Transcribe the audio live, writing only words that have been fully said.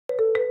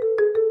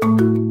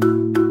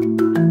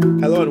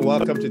and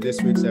welcome to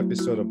this week's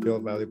episode of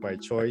Build Value by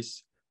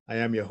Choice. I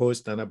am your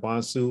host, Nana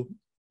Bonsu.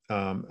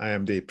 I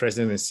am the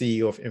president and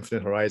CEO of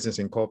Infinite Horizons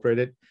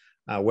Incorporated.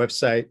 Our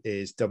website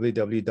is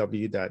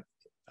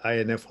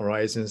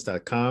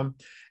www.infhorizons.com,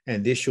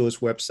 and this show's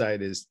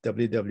website is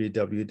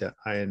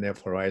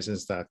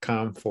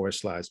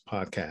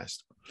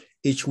www.infhorizons.com/podcast.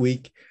 Each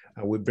week,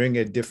 we bring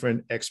a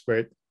different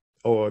expert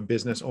or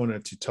business owner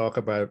to talk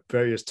about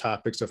various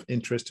topics of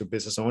interest to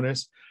business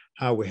owners,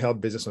 how we help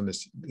business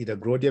owners either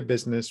grow their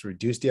business,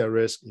 reduce their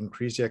risk,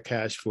 increase their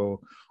cash flow,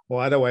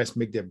 or otherwise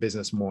make their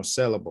business more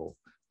sellable,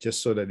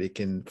 just so that they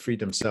can free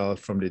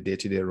themselves from the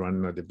day-to-day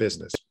running of the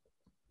business.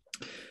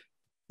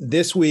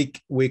 This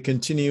week, we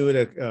continued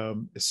a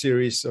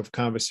series of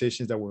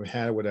conversations that we've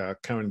had with our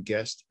current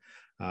guest.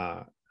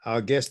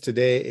 Our guest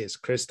today is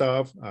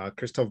Krystof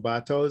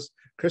Bartos.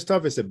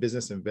 Krystof is a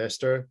business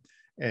investor,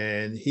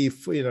 and he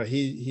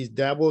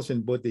dabbles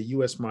in both the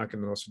U.S. market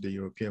and also the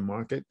European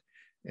market,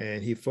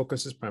 and he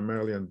focuses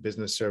primarily on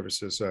business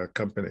services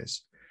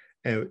companies.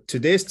 And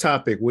today's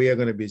topic, we are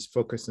going to be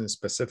focusing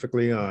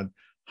specifically on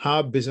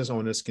how business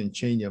owners can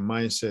change their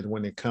mindset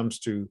when it comes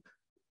to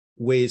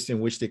ways in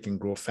which they can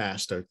grow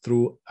faster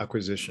through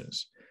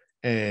acquisitions.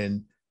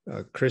 And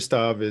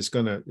Krystof is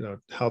going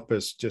to help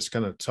us just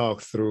kind of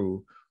talk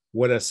through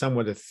what are some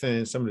of the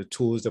things, some of the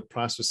tools, the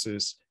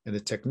processes, and the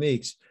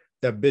techniques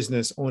that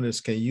business owners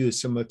can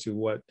use, similar to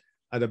what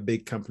other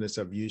big companies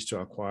have used to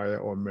acquire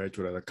or merge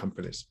with other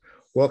companies.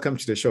 Welcome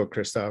to the show,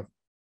 Krystof.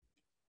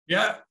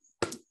 Yeah,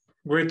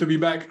 great to be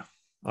back.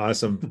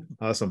 Awesome.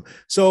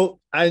 So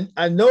I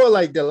know,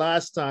 like the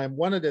last time,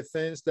 one of the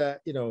things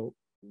that,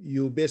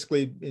 you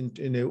basically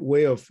in a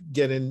way of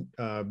getting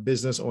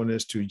business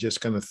owners to just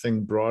kind of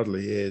think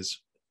broadly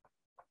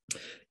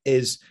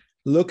is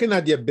looking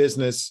at your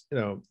business.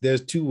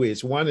 There's two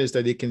ways. One is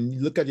that they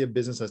can look at your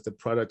business as the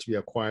product to be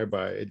acquired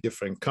by a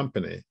different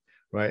company,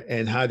 right?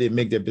 And how they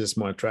make their business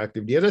more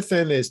attractive. The other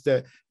thing is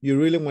that you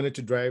really wanted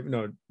to drive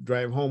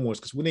home was,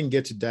 because we didn't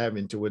get to dive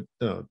into it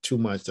too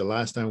much the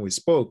last time we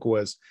spoke,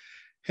 was,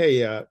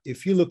 hey,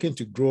 if you're looking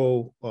to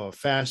grow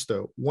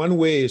faster, one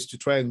way is to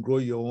try and grow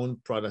your own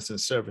products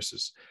and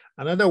services.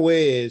 Another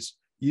way is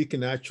you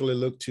can actually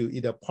look to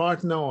either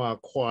partner or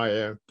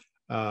acquire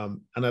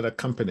another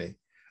company.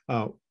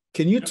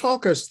 Can you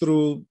talk us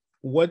through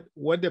what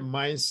the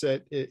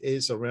mindset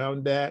is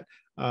around that?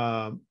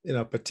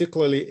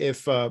 Particularly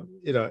if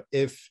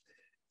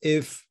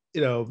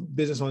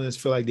business owners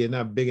feel like they're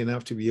not big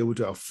enough to be able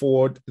to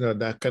afford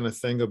that kind of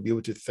thing, or be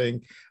able to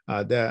think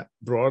that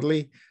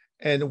broadly.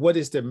 And what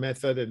is the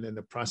method and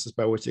the process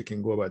by which you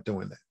can go about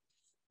doing that?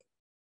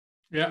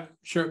 Yeah,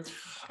 sure.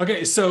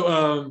 Okay,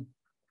 so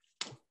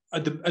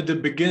at the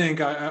beginning,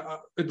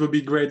 it would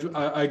be great,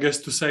 I guess,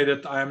 to say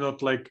that I am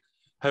not like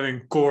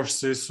having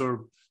courses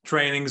or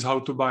trainings how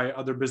to buy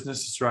other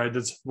businesses, right?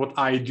 That's what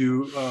I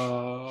do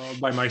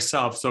by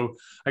myself. So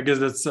I guess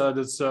that's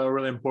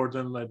really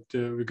important that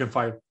we can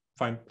find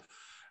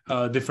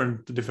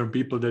different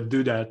people that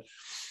do that.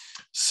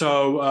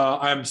 So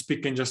I'm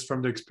speaking just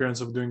from the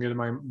experience of doing it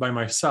by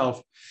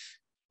myself.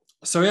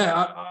 So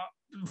yeah,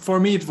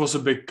 for me it was a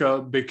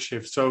big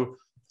shift. So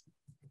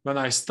when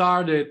I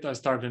started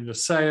in the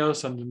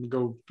sales and then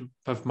go to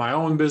have my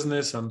own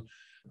business, and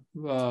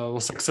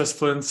was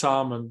successful in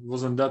some and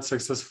wasn't that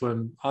successful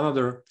in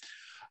another.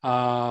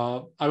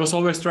 I was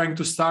always trying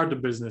to start a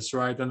business,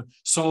 right? And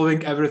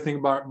solving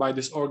everything by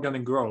this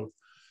organic growth.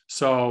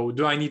 So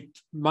do I need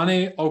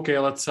money? Okay,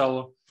 let's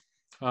sell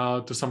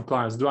to some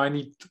clients. Do I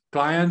need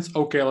clients?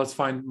 Okay, let's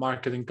find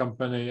marketing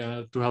company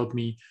to help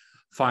me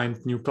find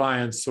new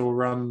clients. So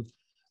run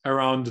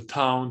around the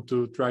town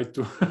to try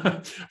to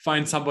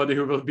find somebody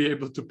who will be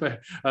able to pay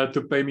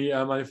me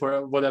money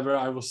for whatever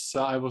I was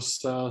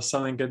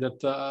selling at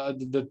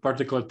that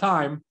particular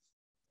time.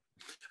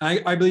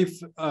 I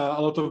believe a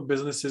lot of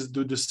businesses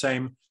do the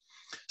same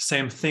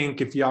thing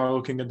if you are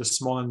looking at the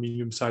small and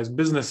medium-sized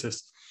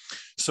businesses.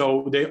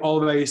 So they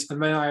always, and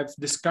when I have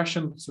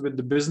discussions with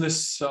the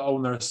business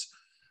owners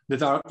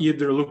that are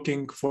either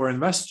looking for an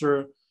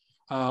investor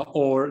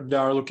or they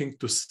are looking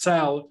to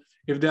sell,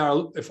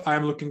 if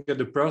I'm looking at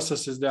the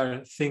processes, they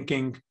are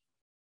thinking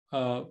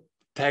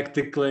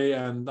tactically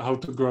and how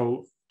to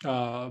grow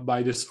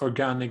by this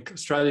organic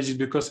strategy.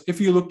 Because if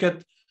you look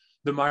at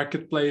the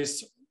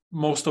marketplace,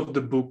 most of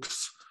the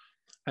books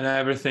and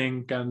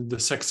everything and the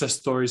success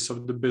stories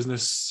of the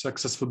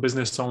successful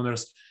business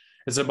owners,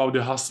 it's about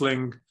the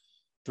hustling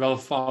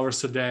 12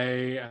 hours a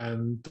day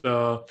and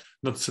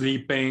not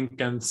sleeping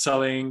and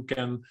selling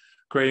and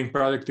creating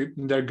product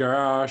in their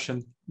garage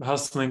and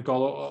hustling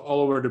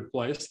all over the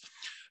place.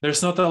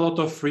 There's not a lot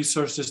of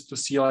resources to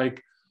see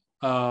like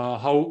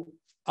how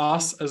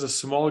us as a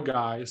small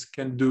guys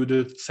can do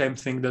the same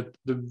thing that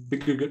the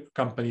bigger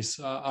companies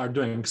are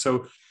doing.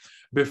 So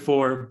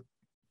before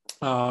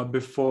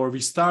we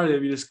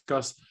started, we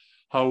discussed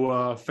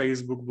how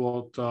Facebook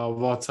bought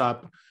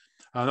WhatsApp,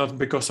 not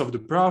because of the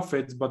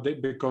profits, but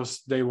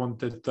because they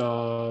wanted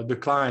the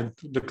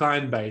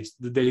client base,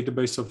 the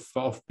database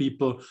of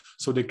people,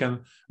 so they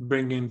can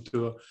bring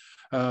into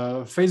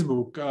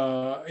Facebook.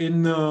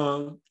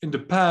 In the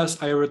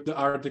past, I read the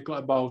article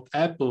about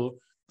Apple.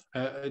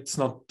 It's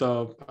not,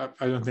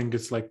 I don't think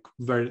it's like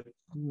very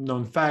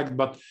known fact,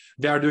 but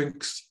they are doing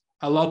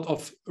a lot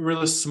of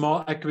really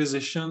small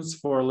acquisitions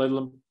for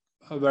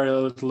very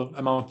little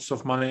amounts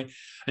of money,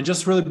 and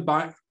just really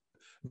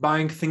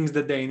buying things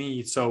that they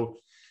need. So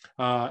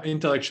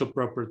intellectual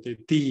property,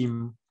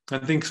 team,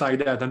 and things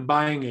like that, and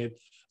buying it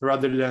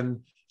rather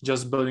than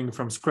just building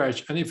from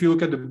scratch. And if you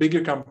look at the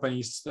bigger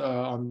companies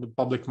on the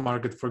public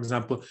market, for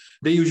example,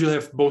 they usually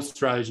have both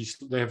strategies.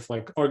 They have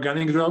like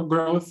organic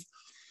growth,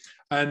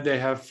 and they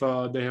have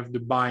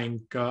the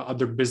buying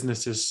other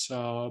businesses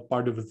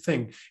part of the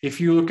thing. If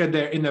you look at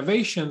their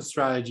innovation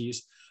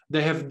strategies,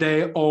 they have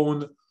their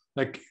own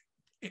like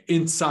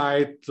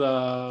inside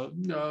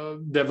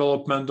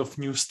development of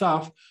new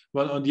stuff.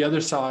 But on the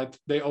other side,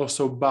 they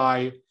also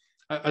buy,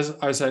 as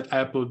I said,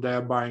 Apple,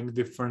 they're buying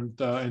different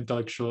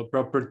intellectual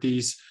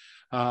properties.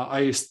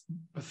 I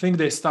think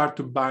they start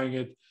to buying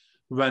it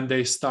when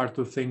they start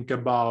to think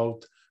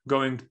about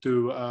going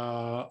to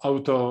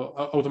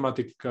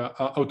automatic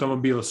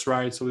automobiles,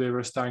 right? So they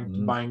were starting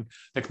to buying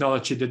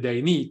technology that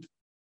they need.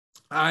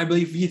 I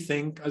believe we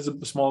think as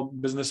a small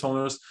business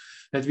owners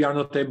that we are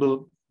not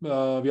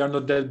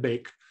that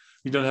big.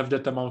 We don't have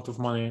that amount of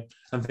money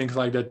and things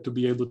like that to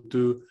be able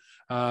to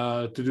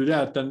do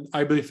that. And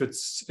I believe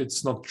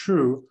it's not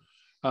true.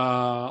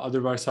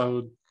 Otherwise, I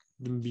would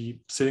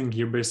be sitting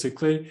here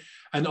basically.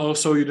 And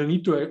also, you don't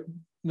need to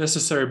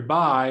necessarily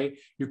buy.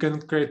 You can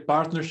create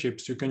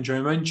partnerships. You can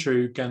joint venture.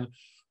 You can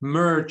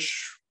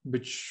merge,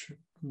 which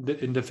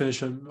in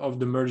definition of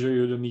the merger,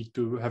 you don't need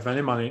to have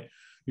any money.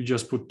 You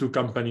just put two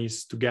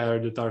companies together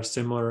that are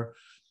similar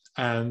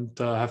and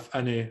have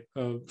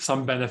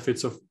some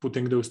benefits of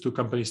putting those two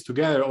companies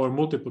together, or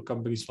multiple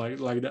companies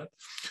like that.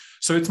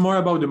 So it's more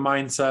about the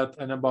mindset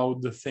and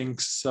about the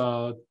things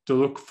to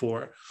look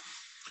for.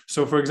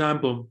 So for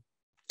example,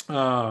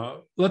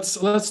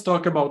 let's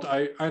talk about,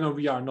 I know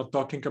we are not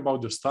talking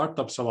about the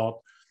startups a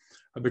lot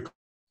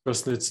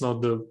because it's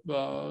not the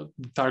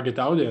target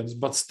audience,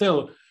 but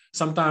still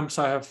sometimes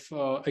I have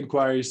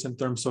inquiries in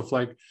terms of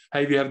like,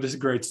 hey, we have this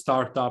great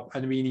startup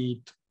and we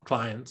need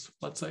clients,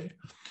 let's say,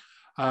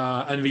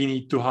 and we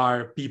need to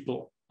hire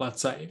people,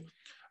 let's say,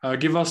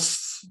 give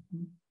us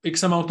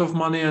X amount of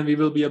money and we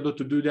will be able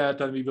to do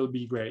that and we will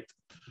be great.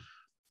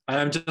 And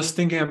I'm just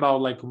thinking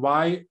about like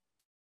why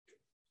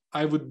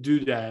I would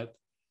do that,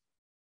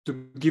 to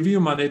give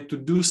you money to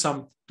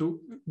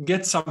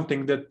get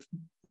something that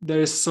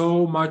there is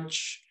so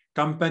much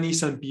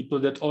companies and people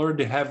that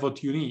already have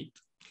what you need.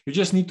 You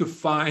just need to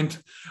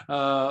find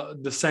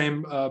the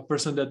same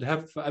person that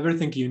have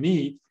everything you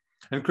need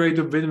and create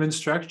a win-win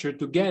structure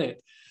to get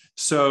it.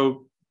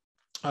 So,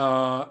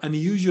 and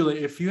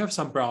usually if you have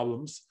some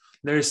problems,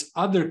 there's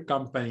other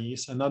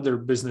companies and other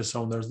business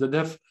owners that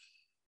have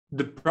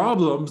the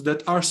problems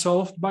that are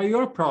solved by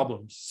your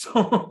problems.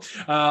 So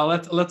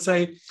let's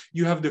say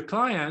you have the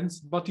clients,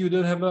 but you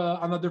don't have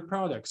another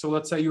product. So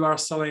let's say you are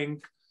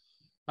selling,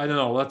 I don't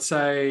know, let's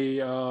say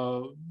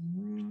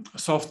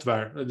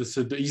software. This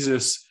is the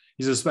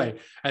easiest way.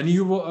 And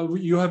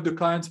you have the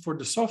clients for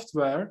the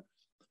software,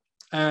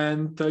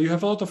 and you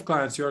have a lot of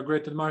clients. You are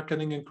great at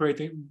marketing and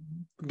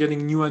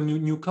getting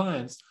new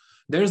clients.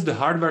 There's the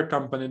hardware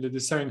company that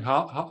is selling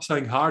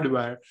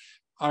hardware,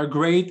 are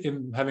great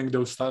in having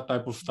those type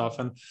of stuff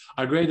and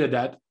are great at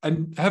that,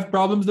 and have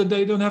problems that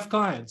they don't have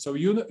clients. So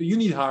you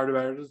need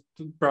hardware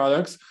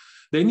products,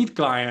 they need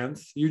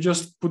clients. You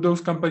just put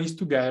those companies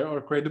together or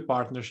create the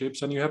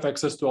partnerships and you have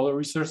access to all the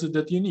resources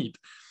that you need.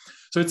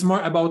 So it's more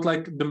about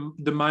like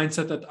the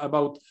mindset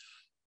about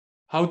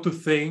how to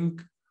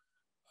think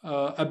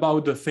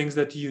about the things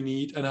that you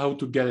need and how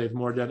to get it,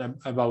 more than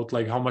about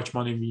like how much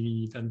money we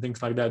need and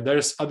things like that.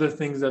 There's other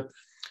things that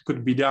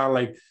could be done,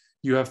 like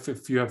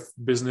if you have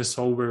business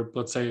over,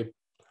 let's say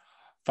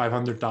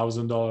 $500,000,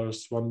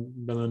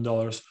 $1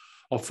 billion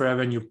of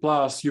revenue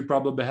plus, you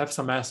probably have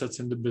some assets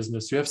in the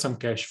business. You have some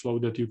cash flow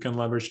that you can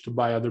leverage to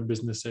buy other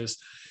businesses.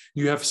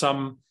 You have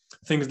some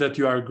things that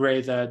you are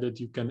great at that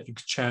you can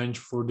exchange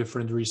for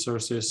different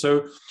resources.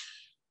 So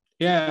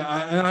yeah,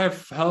 I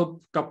have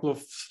helped a couple of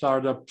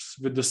startups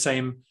with the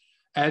same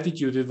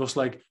attitude. It was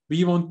like,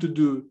 we want to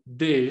do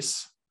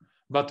this,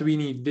 but we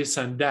need this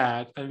and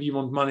that, and we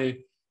want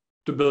money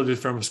to build it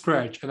from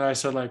scratch. And I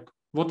said, like,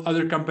 what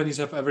other companies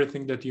have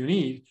everything that you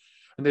need?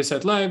 And they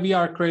said, like, we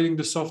are creating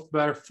the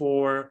software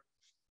for,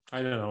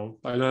 I don't know,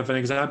 I don't have any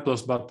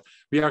examples, but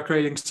we are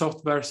creating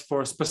softwares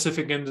for a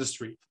specific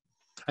industry.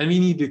 And we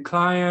need the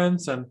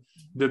clients and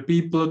the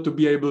people to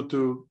be able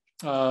to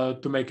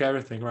make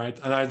everything, right?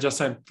 And I just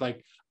said,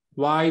 like,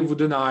 why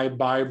wouldn't I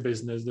buy a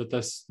business that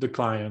has the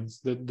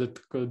clients,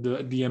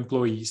 the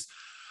employees,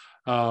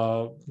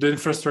 the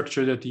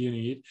infrastructure that you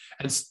need,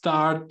 and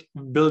start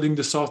building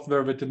the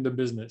software within the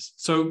business?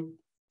 So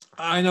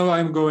I know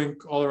I'm going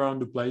all around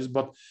the place,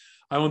 but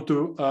I want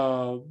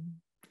to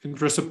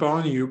interest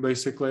upon you,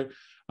 basically,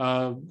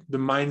 the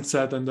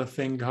mindset and the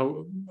thing,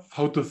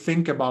 how to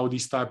think about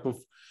these type of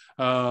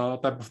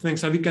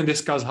things. And we can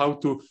discuss how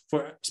to,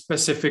 for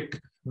specific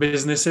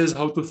businesses,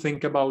 how to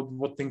think about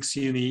what things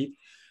you need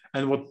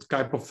and what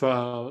type of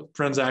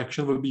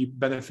transaction will be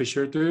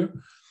beneficial to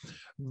you.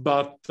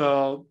 But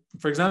for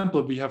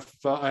example,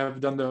 I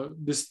have done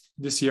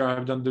this year.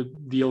 I've done the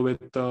deal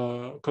with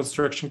the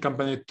construction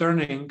company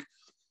turning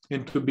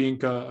into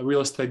being a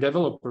real estate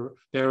developer.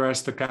 They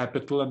raised the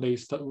capital and they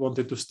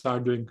wanted to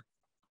start doing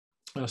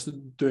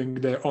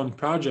their own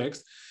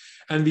projects.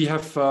 And we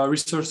have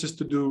resources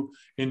to do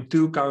in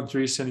 2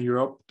 countries in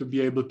Europe to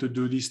be able to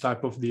do these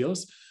type of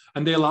deals.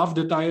 And they love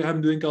that I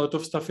am doing a lot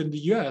of stuff in the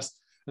US.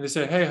 And they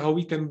say, hey, how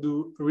we can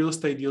do real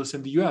estate deals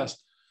in the US?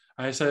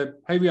 I said,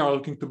 hey, we are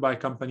looking to buy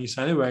companies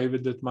anyway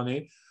with that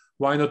money.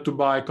 Why not to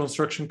buy a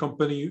construction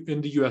company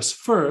in the US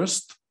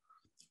first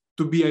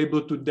to be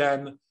able to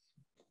then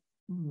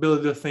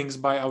build the things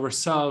by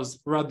ourselves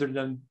rather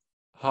than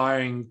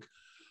hiring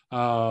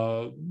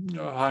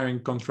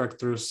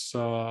contractors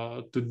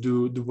to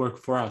do the work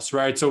for us,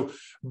 right? So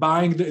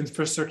buying the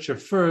infrastructure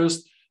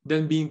first,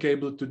 then being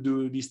able to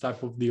do these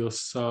type of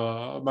deals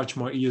much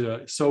more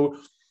easily. So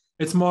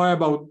it's more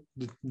about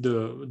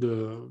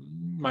the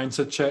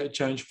mindset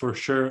change for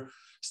sure.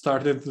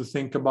 Starting to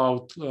think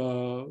about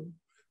your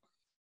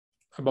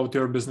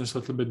business a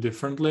little bit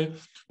differently.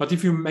 But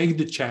if you make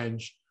the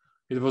change,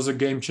 it was a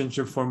game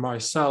changer for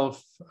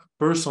myself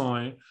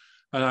personally.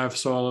 And I've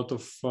saw a lot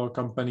of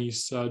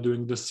companies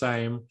doing the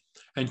same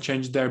and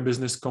change their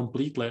business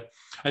completely.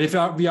 And if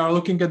we are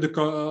looking at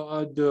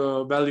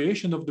the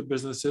valuation of the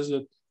businesses,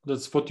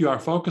 that's what you are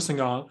focusing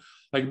on.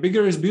 Like,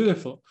 bigger is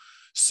beautiful.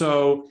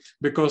 So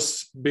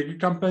because bigger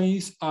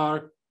companies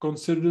are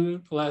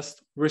considered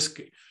less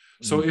risky.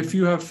 So if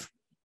we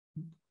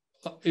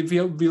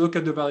look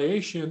at the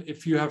valuation,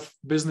 if you have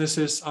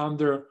businesses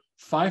under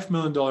 $5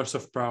 million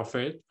of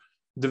profit,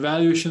 the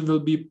valuation will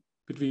be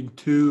between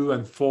 2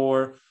 and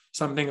 4,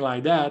 something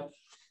like that.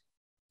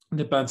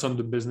 Depends on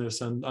the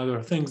business and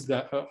other things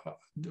that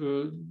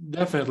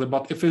definitely.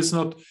 But if it's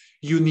not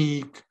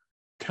unique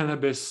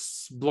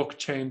cannabis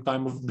blockchain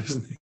type of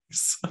business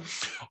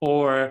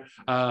or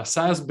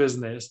SaaS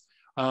business,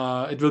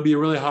 it will be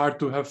really hard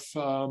to have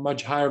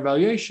much higher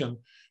valuation.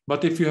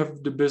 But if you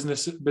have the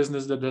business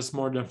that has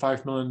more than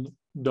 $5 million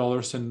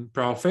in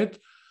profit,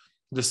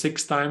 the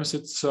 6 times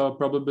it's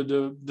probably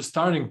the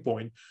starting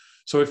point.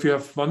 So if you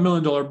have $1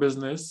 million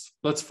business,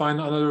 let's find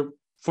another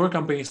 4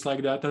 companies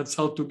like that and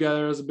sell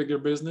together as a bigger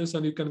business,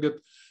 and you can get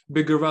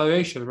bigger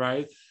valuation,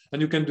 right?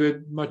 And you can do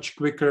it much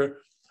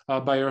quicker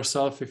by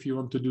yourself if you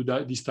want to do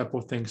these type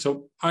of things.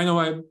 So I know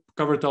I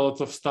covered a lot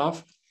of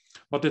stuff,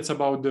 but it's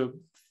about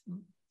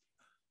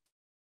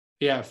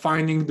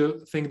finding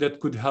the thing that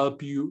could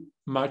help you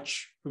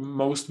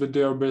most with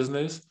your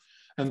business,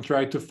 and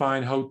try to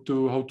find how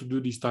to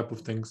do these type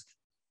of things.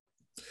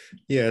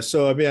 Yeah.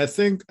 So, I mean, I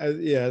think,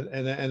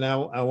 and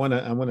I want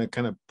to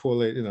kind of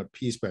pull it,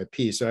 piece by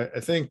piece. I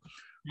think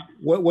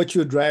what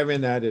you're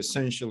driving at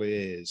essentially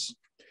is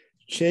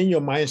change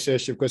your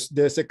mindset, because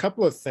there's a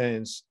couple of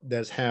things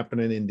that's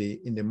happening in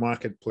the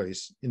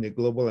marketplace, in the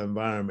global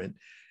environment.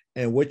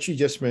 And what you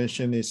just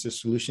mentioned is the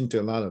solution to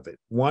a lot of it.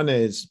 One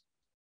is,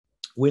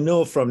 we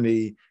know from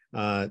the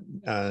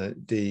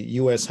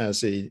U.S.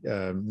 has a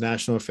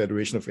National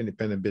Federation of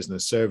Independent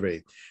Business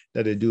survey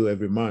that they do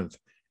every month.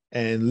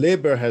 And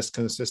labor has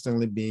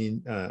consistently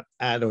been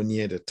at or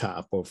near the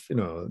top of,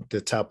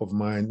 the top of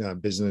mind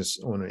business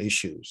owner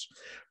issues.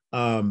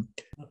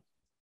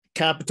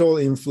 Capital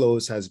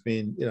inflows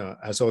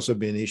has also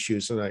been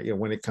issues. So that,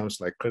 when it comes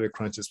to like credit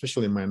crunch,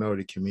 especially in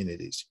minority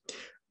communities,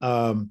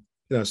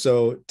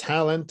 so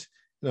talent,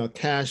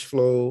 cash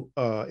flow,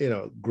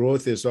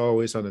 growth is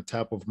always on the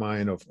top of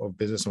mind of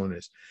business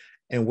owners.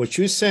 And what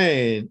you're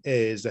saying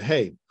is that,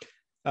 hey,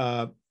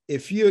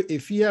 if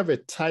you have a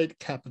tight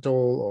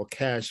capital or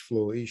cash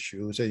flow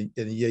issues, and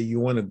you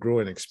want to grow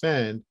and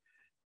expand,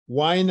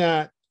 why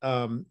not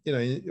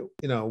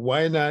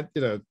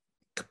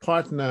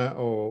partner,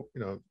 or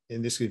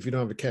in this case, if you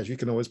don't have the cash, you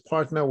can always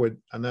partner with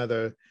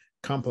another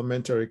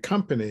complementary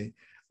company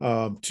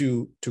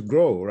to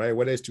grow, right?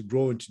 Whether it's to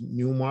grow into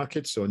new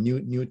markets or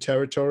new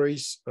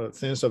territories,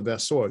 things of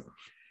that sort.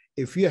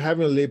 If you're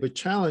having labor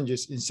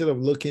challenges, instead of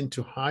looking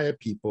to hire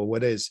people,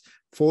 whether it's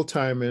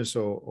full-timers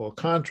or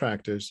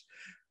contractors,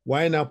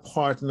 why not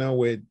partner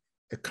with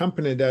a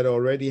company that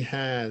already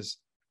has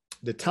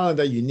the talent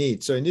that you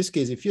need? So in this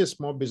case, if you're a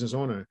small business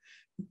owner,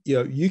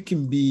 you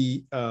can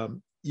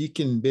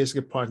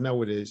basically partner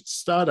with a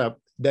startup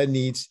that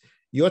needs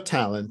your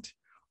talent,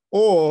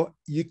 or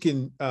you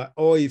can,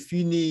 or if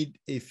you need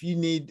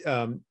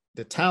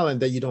the talent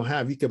that you don't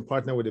have, you can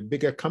partner with a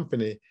bigger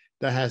company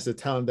that has the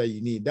talent that you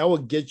need. That will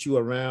get you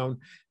around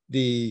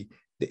the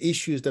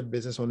issues that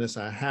business owners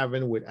are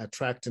having with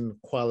attracting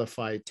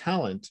qualified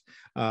talent,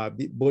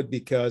 both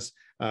because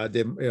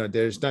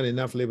there's not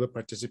enough labor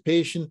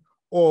participation,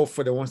 or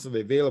for the ones that are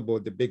available,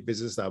 the big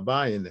businesses are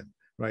buying them,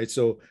 right?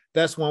 So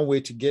that's one way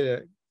to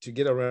to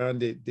get around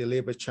the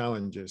labor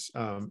challenges,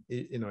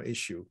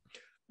 issue.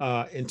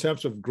 In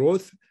terms of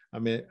growth, I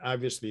mean,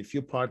 obviously, if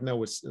you partner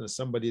with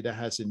somebody that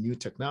has a new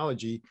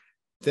technology,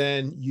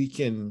 then you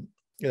can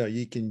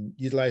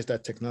utilize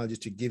that technology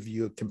to give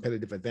you a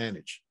competitive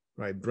advantage,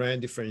 right?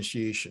 Brand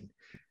differentiation.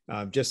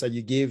 Just as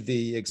you gave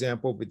the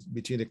example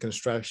between the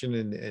construction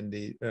and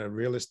the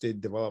real estate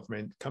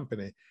development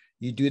company,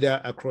 you do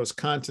that across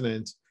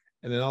continents,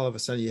 and then all of a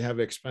sudden you have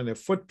an expanded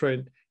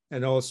footprint,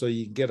 and also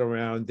you get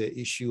around the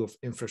issue of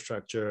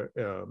infrastructure,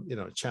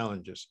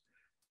 challenges.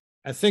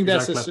 I think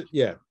Exactly.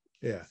 yeah.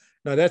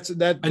 No,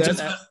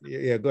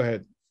 yeah. Go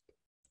ahead.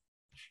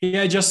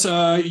 Yeah, just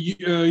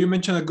you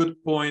mentioned a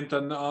good point,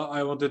 and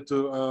I wanted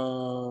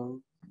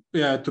to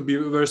to be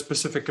very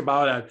specific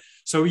about that.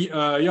 So you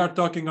are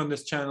talking on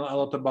this channel a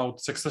lot about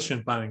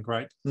succession planning,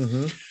 right?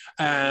 Mm-hmm.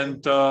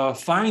 And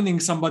finding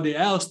somebody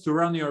else to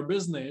run your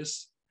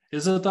business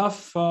is a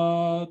tough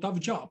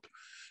job.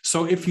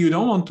 So if you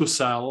don't want to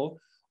sell,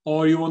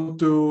 or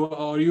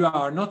you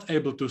are not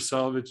able to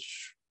sell,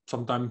 which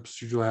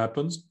sometimes usually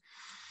happens,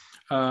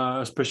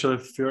 especially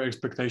if your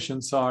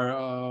expectations are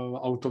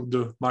out of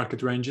the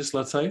market ranges,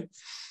 let's say,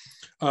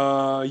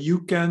 you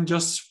can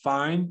just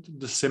find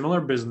the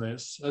similar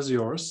business as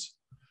yours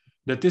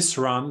that is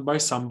run by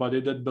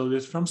somebody that built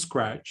it from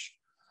scratch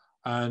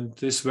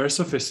and is very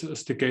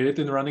sophisticated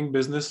in running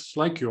business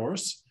like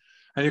yours.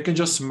 And you can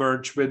just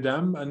merge with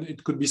them. And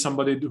it could be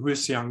somebody who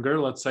is younger.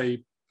 Let's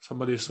say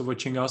somebody is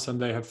watching us and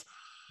they have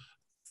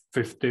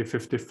 50,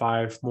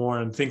 55 more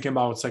and thinking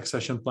about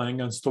succession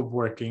planning and stop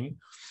working.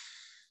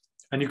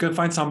 And you can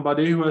find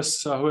somebody who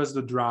has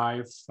the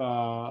drive,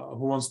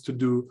 who wants to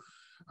do,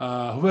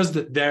 who has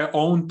their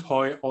own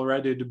toy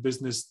already, the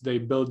business, they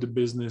build the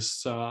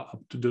business up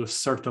to the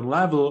certain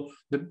level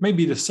that may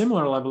be the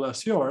similar level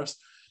as yours,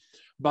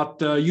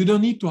 but you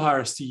don't need to hire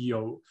a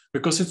CEO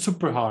because it's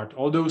super hard.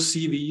 Although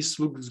CVs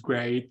looks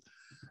great,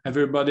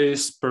 everybody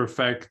is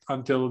perfect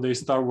until they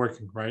start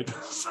working, right?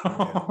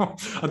 So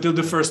until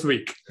the first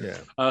week,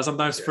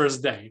 sometimes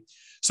first day.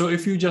 So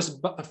if you just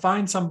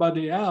find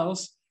somebody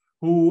else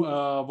who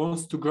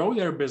wants to grow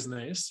their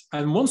business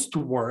and wants to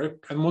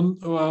work and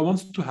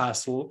wants to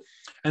hustle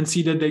and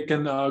see that they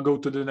can go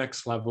to the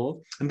next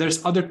level, and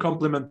there's other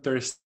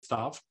complementary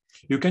stuff,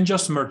 you can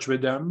just merge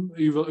with them.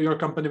 Your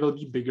company will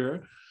be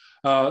bigger.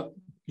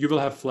 You will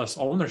have less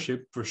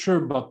ownership for sure,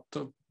 but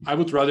I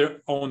would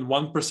rather own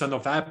 1%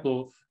 of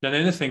Apple than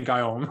anything I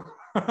own.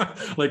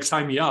 Like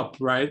sign me up,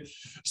 right?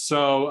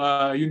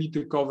 So you need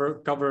to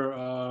cover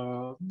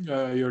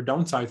your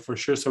downside for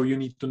sure. So you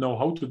need to know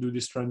how to do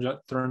this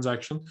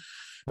transaction,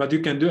 but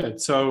you can do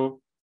it. So,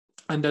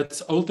 and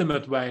that's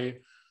ultimate way.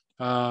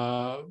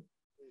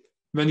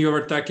 When you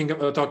were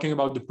talking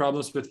about the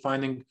problems with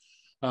finding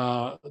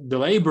the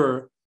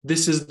labor,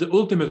 this is the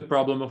ultimate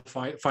problem of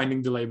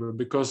finding the labor,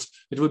 because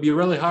it will be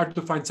really hard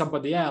to find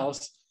somebody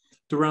else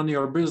to run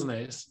your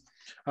business.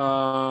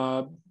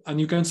 And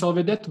you can solve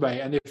it that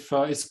way. And if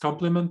it's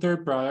complementary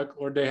product,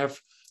 or they have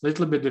a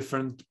little bit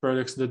different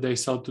products that they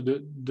sell to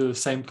the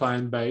same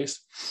client base,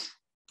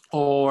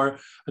 or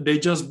they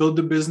just build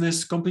the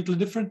business completely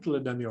differently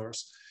than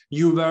yours.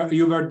 You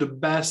were the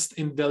best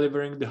in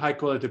delivering the high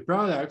quality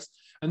products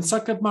and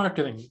suck at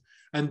marketing.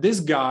 And this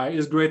guy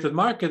is great at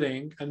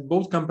marketing, and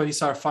both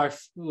companies are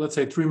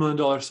 $3 million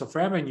of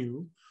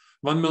revenue,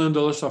 $1 million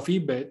of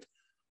EBIT,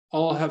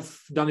 all have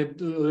done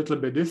it a little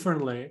bit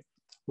differently.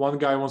 One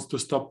guy wants to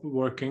stop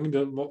working,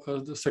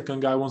 the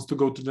second guy wants to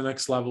go to the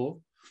next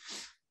level.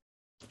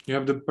 You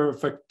have the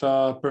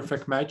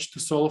perfect match to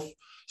solve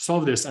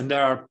this. And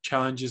there are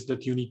challenges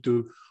that you need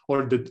to,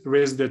 or the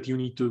risk that you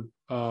need to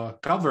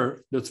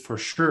cover, that's for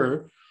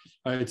sure.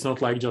 It's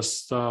not like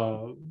just,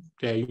 you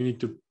need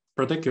to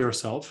protect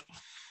yourself.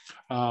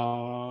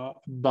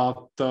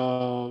 But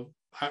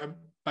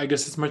I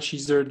guess it's much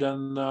easier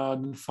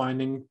than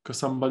finding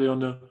somebody on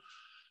the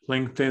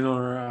LinkedIn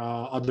or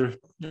other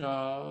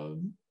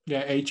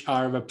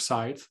HR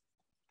website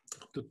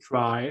to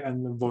try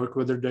and work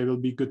whether they will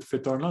be good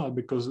fit or not,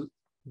 because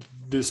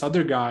this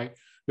other guy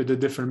with a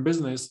different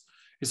business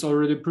is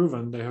already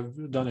proven. They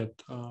have done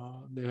it.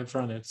 They have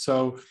run it.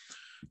 So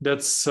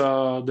that's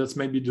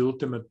maybe the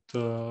ultimate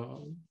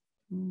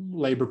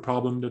labor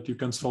problem that you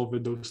can solve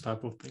with those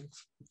type of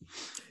things.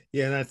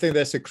 Yeah, and I think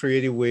that's a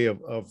creative way of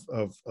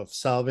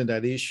solving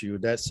that issue,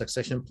 that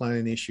succession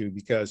planning issue,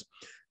 because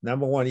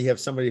number one, you have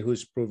somebody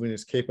who's proven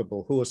is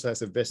capable, who also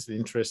has a vested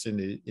interest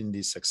in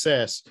the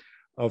success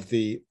of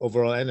the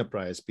overall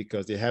enterprise,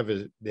 because they have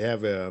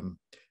a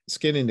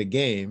skin in the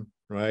game,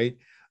 right?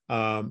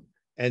 And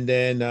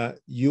then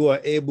you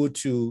are able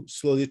to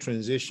slowly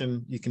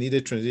transition. You can either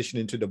transition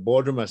into the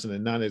boardroom as a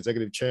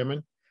non-executive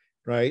chairman,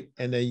 right?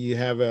 And then you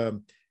have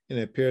in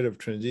a period of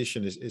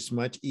transition, it's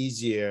much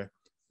easier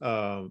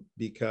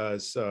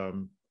because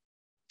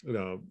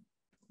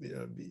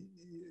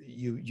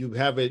you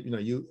have it.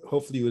 You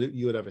hopefully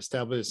you would have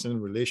established some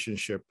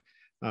relationship,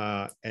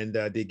 and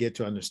they get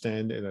to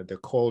understand the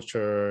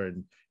culture.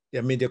 And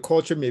I mean, the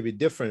culture may be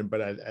different,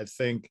 but I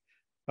think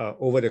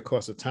over the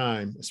course of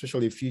time,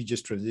 especially if you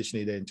just transition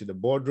it into the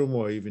boardroom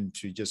or even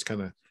to just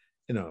kind of,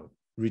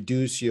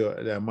 reduce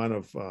the amount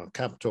of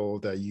capital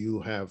that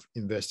you have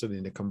invested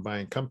in the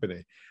combined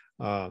company.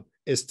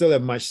 It's still a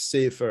much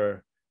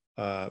safer,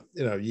 not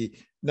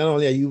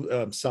only are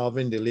you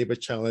solving the labor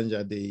challenge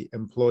at the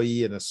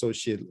employee and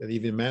associate and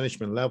even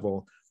management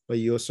level, but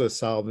you're also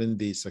solving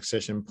the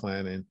succession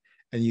planning,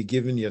 and you're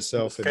giving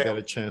yourself a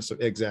better chance of,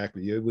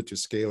 exactly, you're able to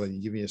scale and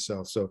you're giving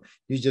yourself. So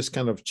you're just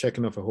kind of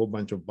checking off a whole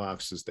bunch of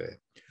boxes there.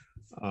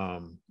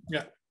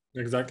 Yeah,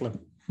 exactly.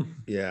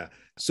 Yeah.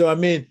 So, I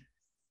mean,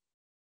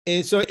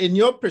 and so in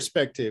your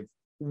perspective,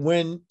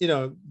 when,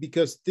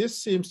 because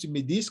this seems to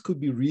me, these could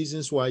be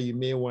reasons why you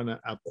may want to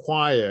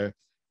acquire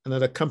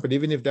another company,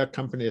 even if that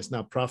company is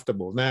not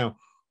profitable. Now,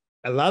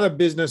 a lot of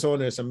business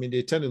owners, I mean,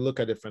 they tend to look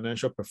at the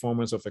financial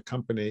performance of a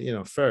company,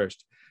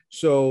 first.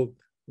 So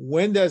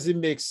when does it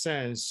make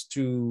sense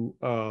to,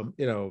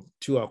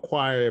 to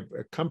acquire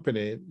a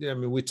company? I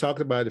mean, we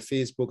talked about the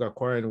Facebook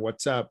acquiring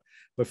WhatsApp,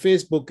 but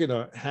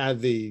Facebook, had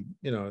the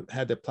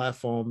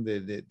platform,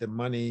 the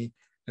money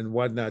and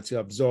whatnot to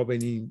absorb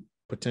any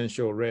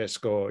potential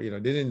risk, or, they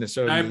didn't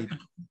necessarily need,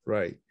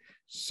 right.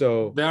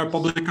 So they are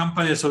public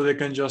companies, so they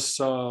can just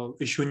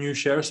issue new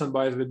shares and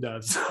buy it with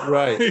that.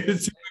 Right.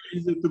 It's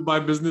easy to buy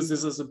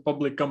businesses as a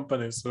public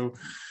company. So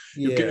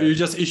yeah, you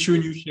just issue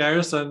new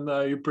shares and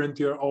you print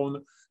your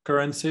own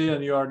currency,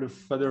 and you are the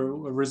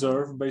Federal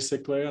Reserve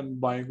basically, and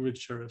buying with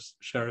shares.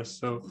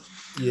 So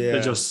yeah,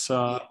 they just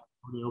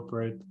they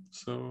operate.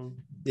 So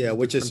yeah,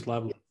 which is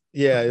level.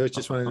 Yeah, it was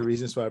just one of the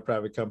reasons why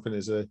private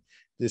companies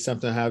they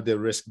sometimes have their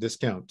risk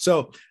discount.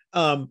 So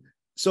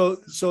so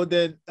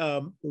then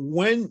how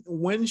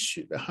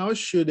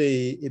should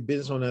a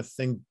business owner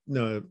think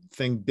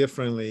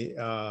differently,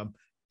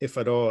 if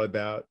at all,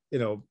 about,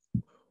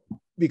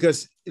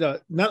 because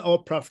not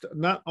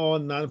all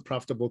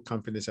non-profitable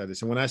companies are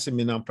this. And when I say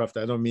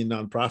non-profit, I don't mean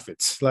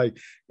non-profits. Like,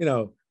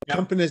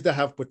 companies that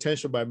have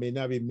potential but may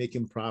not be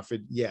making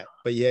profit yet,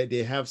 but yet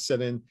they have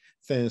certain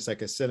things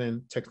like a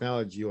certain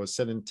technology or a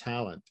certain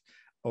talent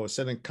or a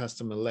certain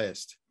customer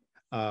list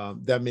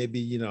that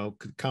maybe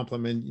could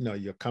complement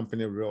your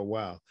company real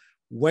well.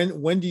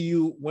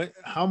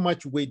 How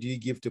much weight do you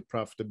give to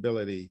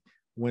profitability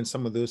when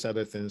some of those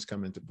other things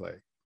come into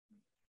play?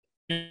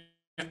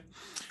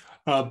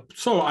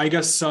 So I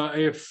guess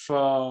if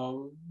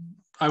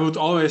I would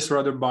always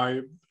rather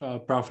buy a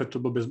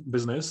profitable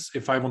business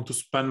if I want to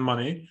spend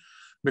money,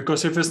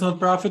 because if it's not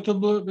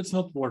profitable, it's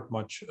not worth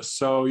much.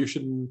 So you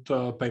shouldn't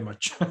pay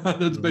much.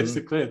 That's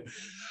basically it.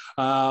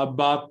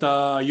 But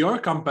your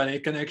company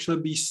can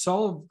actually be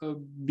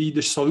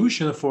the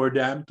solution for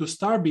them to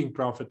start being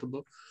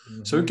profitable.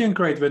 So you can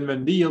create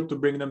win-win deal to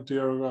bring them to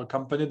your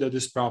company that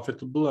is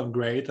profitable and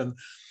great and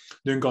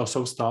doing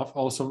awesome stuff.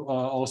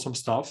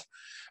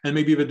 And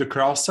maybe with the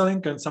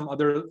cross-selling and some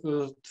other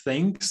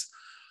things,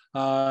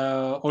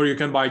 or you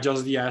can buy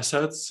just the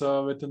assets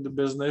within the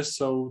business,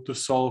 so to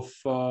solve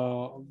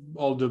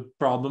all the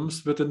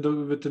problems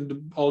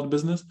within all the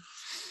business.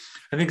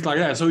 I think like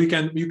that. So you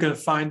can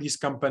find these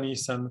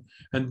companies and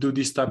do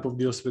these type of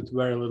deals with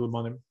very little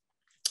money.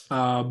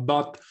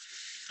 But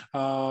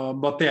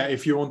yeah,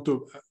 if you want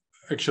to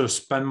actually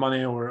spend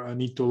money or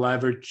need to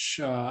leverage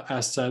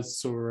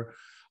assets or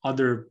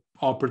other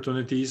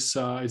opportunities,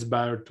 it's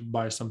better to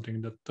buy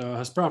something that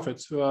has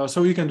profits.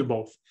 So you can do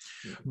both.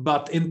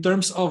 But in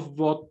terms of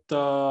what,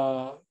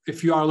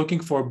 if you are looking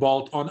for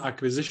bolt-on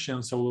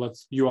acquisition, so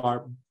you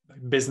are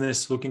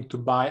business looking to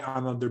buy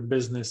another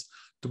business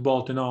to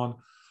bolt in on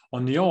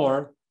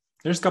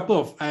there's a couple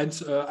of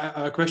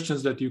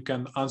questions that you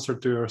can answer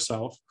to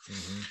yourself.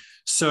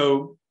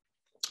 So,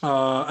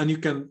 and you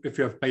can, if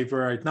you have paper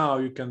right now,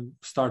 you can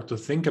start to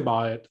think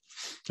about it.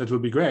 That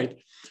would be great.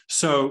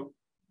 So,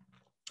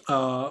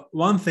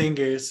 one thing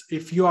is,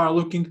 if you are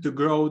looking to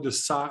grow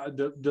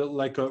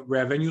the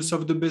revenues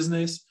of the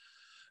business,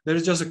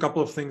 there's just a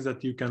couple of things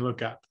that you can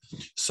look at.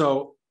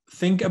 So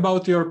think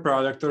about your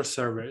product or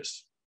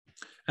service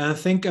and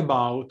think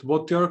about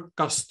what your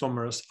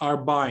customers are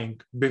buying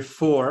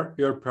before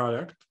your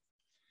product,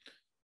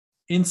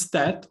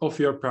 instead of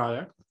your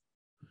product,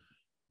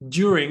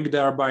 during they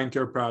are buying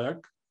your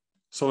product.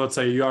 So let's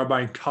say you are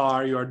buying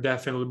car, you are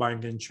definitely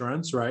buying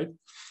insurance, right?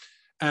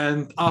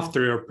 And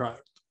after your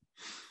product.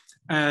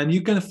 And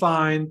you can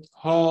find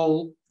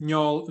whole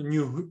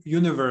new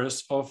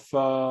universe of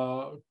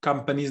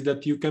companies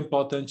that you can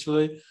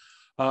potentially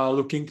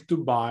looking to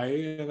buy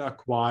and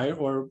acquire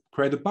or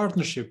create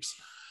partnerships.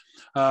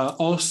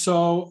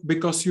 Also,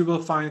 because you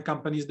will find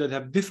companies that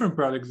have different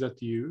products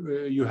that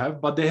you have,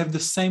 but they have the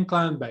same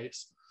client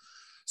base.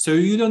 So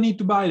you don't need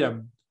to buy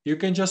them. You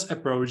can just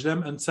approach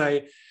them and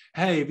say,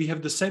 hey, we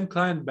have the same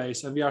client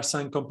base and we are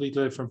selling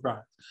completely different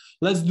products.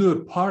 Let's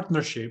do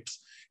partnerships.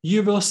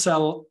 You will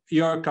sell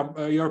your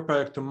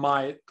product to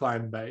my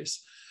client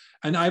base,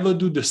 and I will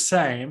do the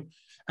same.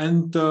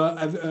 And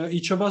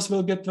each of us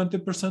will get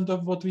 20%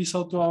 of what we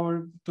sell to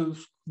our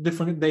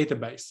different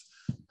database.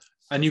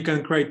 And you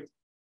can create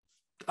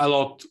a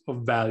lot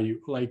of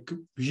value, like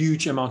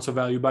huge amounts of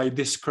value by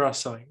this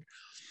cross-selling.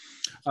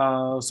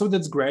 So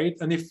that's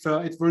great. And if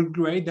it worked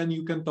great, then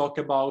you can talk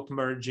about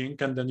merging,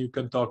 and then you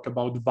can talk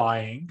about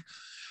buying.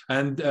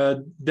 And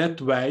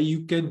that way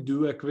you can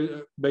do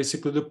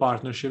basically the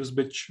partnerships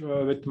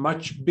with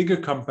much bigger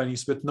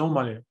companies with no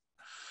money.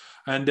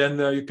 And then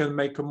you can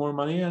make more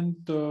money, and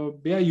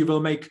you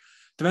will make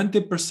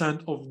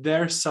 20% of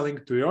their selling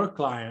to your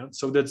client.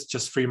 So that's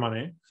just free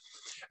money.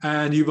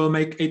 And you will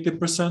make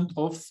 80%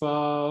 of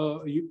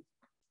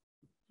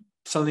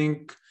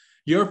selling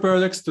your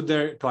products to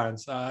their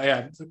clients.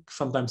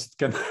 Sometimes it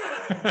can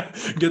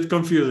get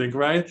confusing,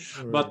 right?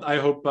 But I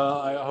hope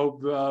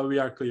we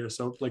are clear.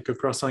 So like a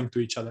cross-selling to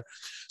each other.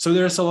 So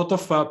there's a lot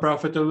of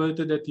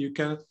profitability that you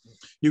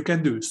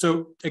can do.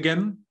 So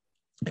again,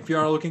 if you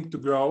are looking to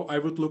grow, I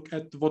would look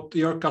at what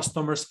your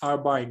customers are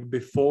buying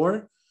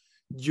before,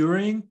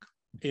 during,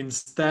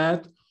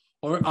 instead,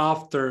 or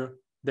after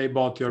they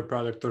bought your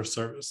product or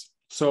service.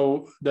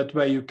 So that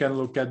way you can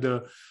look at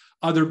the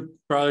other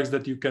products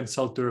that you can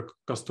sell to your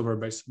customer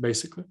base,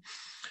 basically.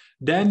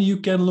 Then you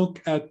can look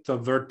at the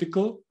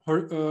vertical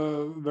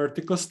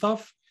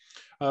stuff.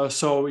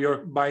 So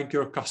you're buying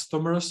your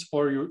customers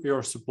or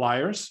your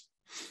suppliers.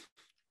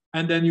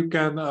 And then you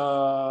can,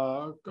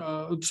 that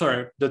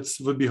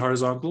would be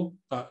horizontal.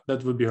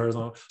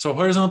 So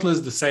horizontal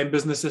is the same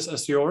businesses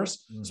as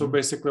yours. Mm-hmm. So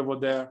basically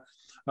what they're,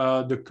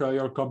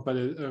 your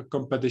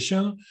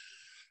competition.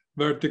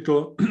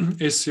 Vertical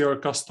is your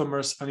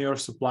customers and your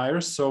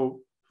suppliers. So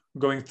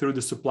going through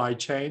the supply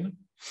chain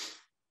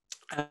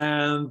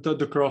and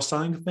the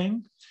cross-selling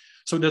thing.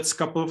 So that's a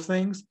couple of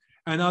things.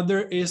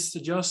 Another is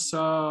just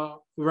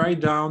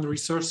write down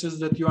resources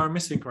that you are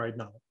missing right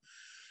now.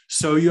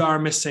 So you are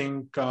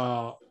missing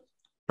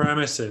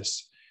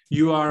premises.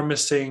 You are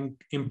missing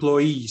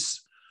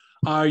employees.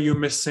 Are you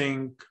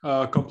missing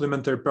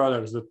complementary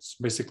products? That's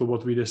basically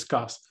what we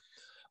discussed.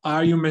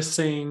 Are you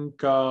missing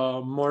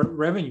more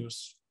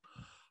revenues?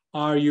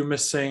 Are you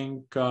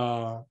missing,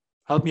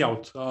 help me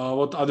out,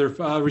 what other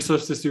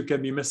resources you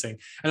can be missing?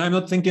 And I'm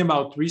not thinking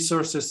about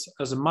resources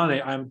as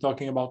money. I'm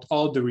talking about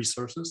all the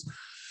resources.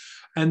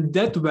 And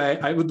that way,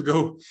 I would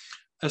go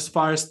as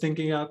far as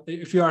thinking,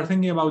 if you are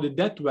thinking about it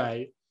that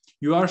way,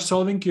 you are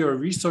solving your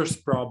resource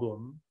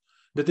problem.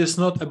 That is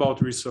not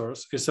about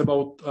resource. It's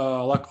about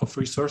lack of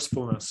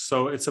resourcefulness.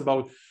 So it's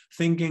about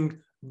thinking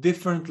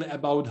differently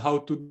about how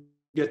to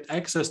get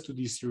access to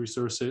these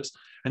resources,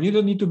 and you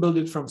don't need to build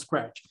it from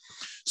scratch.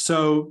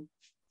 So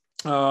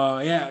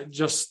I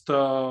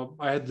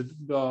had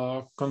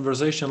the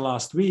conversation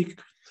last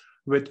week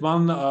with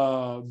one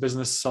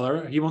business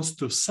seller. He wants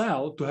to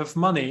sell, to have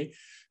money,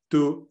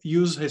 to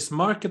use his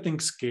marketing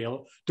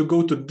skill to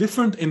go to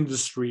different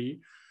industry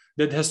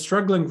that has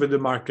struggling with the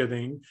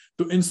marketing,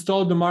 to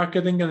install the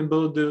marketing and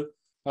build the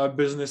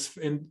business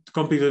in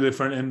completely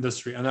different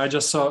industry. And I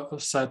just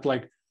said,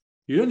 like,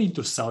 you don't need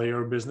to sell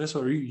your business,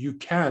 or you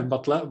can,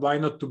 but why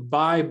not to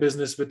buy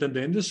business within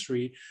the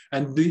industry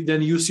and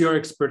then use your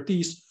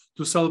expertise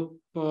to solve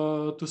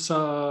all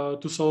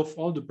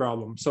the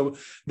problems. So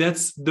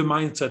that's the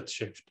mindset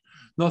shift.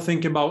 Not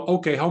thinking about,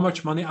 okay, how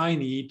much money I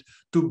need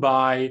to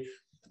buy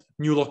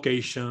new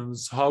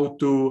locations, how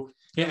to,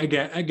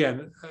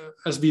 again,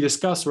 as we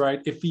discussed,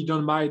 right? If we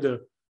don't buy the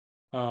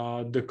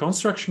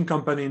construction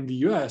company in the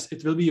US,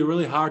 it will be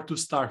really hard to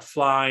start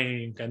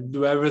flying and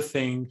do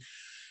everything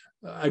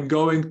and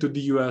going to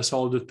the US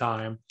all the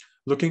time,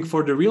 looking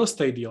for the real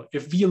estate deal.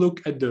 If we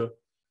look at the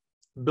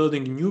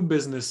building new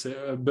business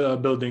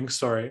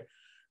buildings,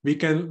 we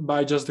can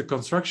buy just the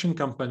construction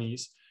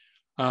companies.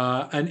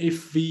 And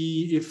if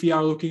we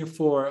are looking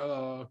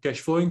for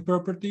cash flowing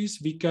properties,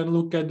 we can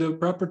look at the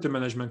property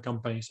management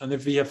companies. And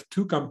if we have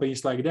two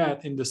companies like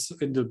that in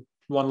the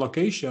one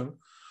location,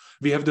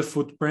 we have the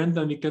footprint,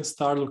 and we can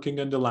start looking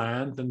at the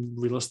land and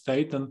real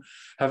estate and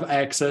have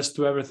access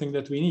to everything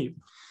that we need.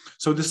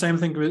 So the same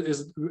thing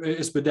is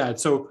with that.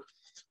 So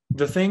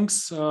the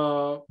things,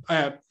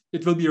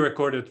 it will be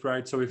recorded,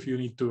 right? So if you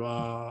need to,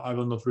 I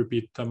will not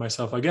repeat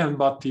myself again,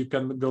 but you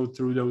can go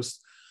through those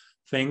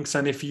things.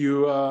 And if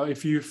you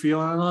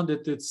feel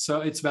that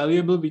it's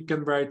valuable, we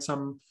can write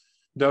some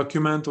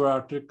document or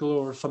article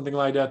or something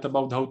like that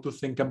about how to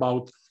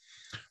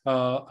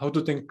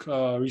think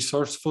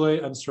resourcefully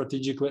and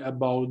strategically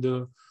about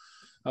the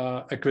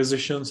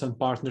acquisitions and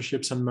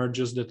partnerships and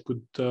mergers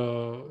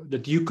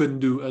that you can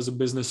do as a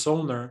business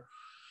owner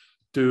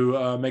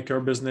to make your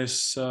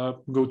business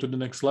go to the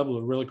next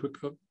level really quick.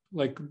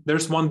 Like,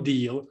 there's one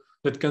deal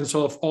that can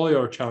solve all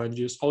your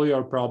challenges, all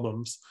your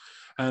problems,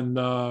 and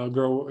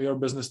grow your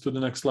business to the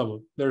next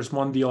level. There's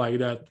one deal like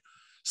that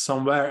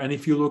somewhere. And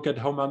if you look at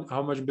how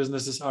much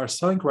businesses are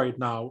selling right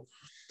now,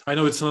 I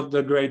know it's not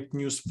the great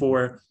news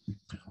for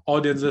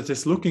audience that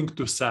is looking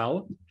to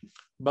sell,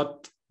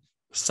 but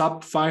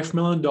sub $5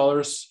 million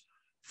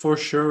for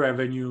sure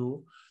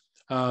revenue,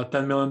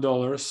 $10 million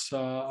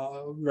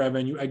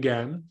revenue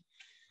again.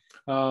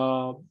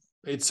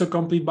 It's a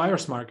complete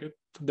buyer's market.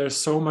 There's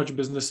so much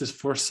businesses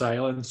for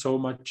sale, and so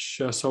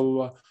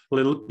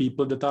little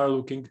people that are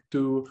looking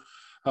to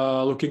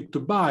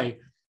buy.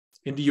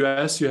 in the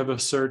US, you have a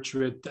search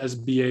with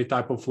SBA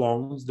type of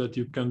loans that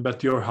you can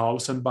bet your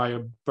house and buy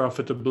a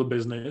profitable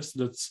business.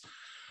 That's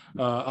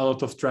a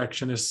lot of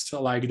traction is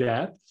like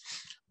that,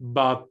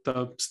 but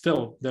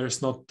still,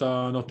 there's not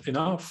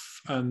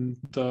enough, and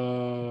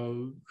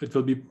it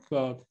will be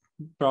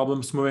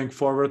problems moving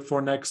forward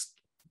for next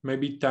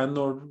maybe 10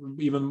 or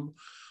even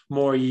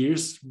more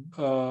years,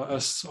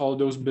 as all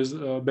those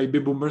baby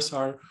boomers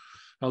are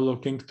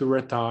looking to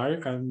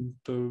retire, and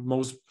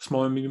most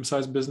small and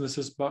medium-sized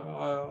businesses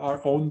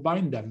are owned by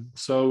them.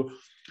 So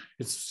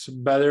it's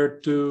better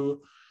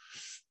to,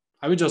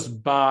 I would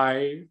just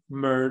buy,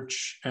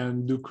 merge,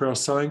 and do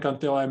cross-selling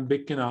until I'm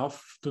big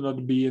enough to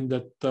not be in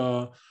that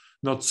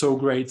not so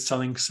great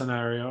selling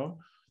scenario,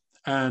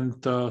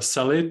 and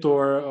sell it.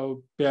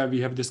 Or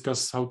we have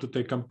discussed how to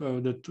take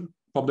that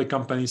public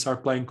companies are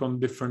playing on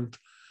different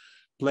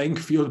playing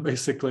field,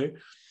 basically.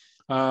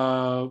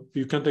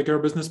 You can take your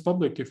business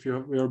public if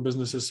your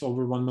business is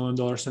over $1 million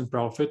in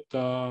profit.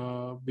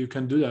 You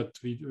can do that.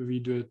 We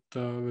do it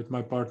with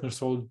my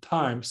partners all the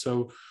time.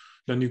 So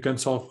then you can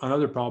solve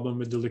another problem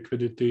with the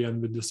liquidity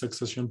and with the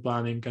succession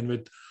planning and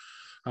with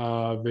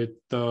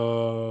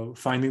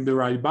finding the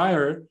right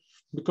buyer,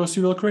 because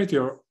you will create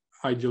your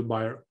ideal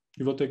buyer.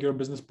 You will take your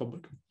business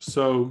public.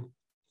 So,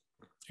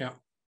 yeah.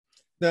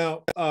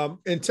 Now,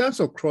 in terms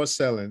of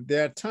cross-selling,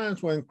 there are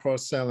times when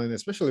cross-selling,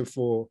 especially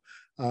for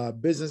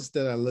businesses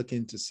that are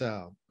looking to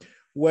sell,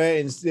 where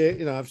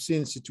instead, I've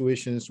seen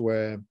situations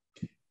where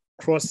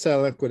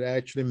cross-selling could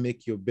actually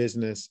make your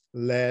business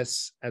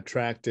less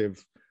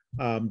attractive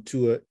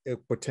to a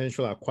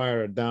potential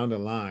acquirer down the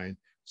line.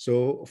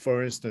 So,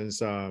 for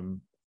instance,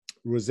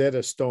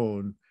 Rosetta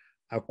Stone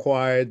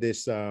acquired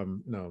this,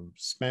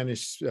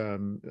 Spanish,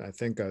 I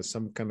think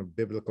some kind of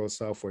biblical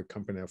software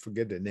company. I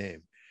forget the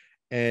name.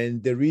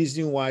 And the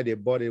reason why they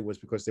bought it was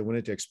because they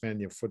wanted to expand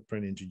their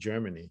footprint into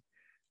Germany.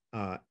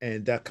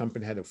 And that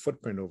company had a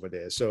footprint over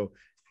there. So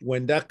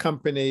when that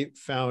company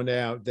found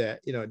out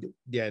that,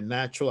 their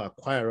natural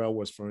acquirer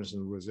was, for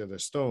instance, Rosetta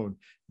Stone,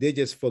 they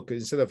just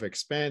focused, instead of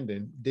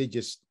expanding, they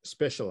just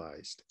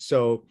specialized.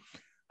 So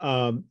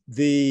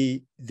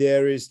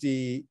there is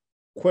the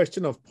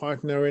question of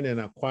partnering and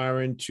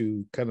acquiring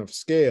to kind of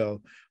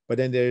scale, but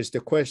then there's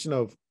the question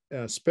of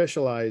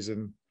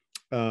specializing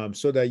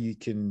so that you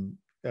can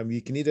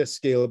either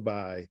scale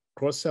by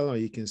cross-selling or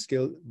you can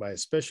scale by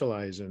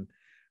specializing,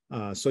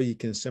 so you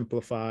can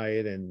simplify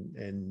it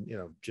and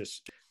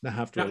just not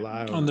have to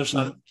rely on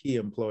key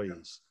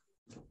employees.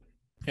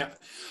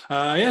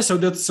 So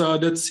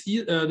that's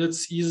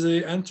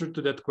easy answer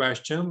to that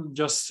question.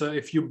 Just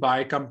if you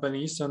buy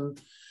companies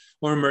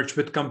or merge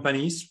with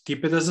companies,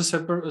 keep it as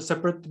a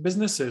separate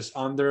businesses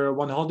under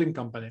one holding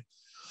company.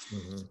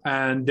 Mm-hmm.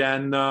 And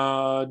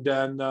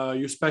then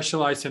you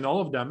specialize in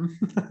all of them,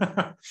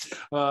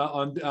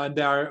 and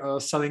they are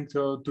selling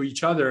to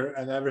each other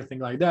and everything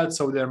like that.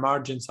 So their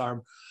margins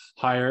are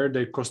higher.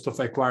 The cost of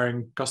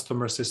acquiring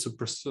customers is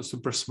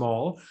super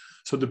small.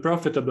 So the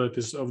profitability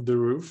is off the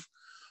roof.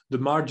 The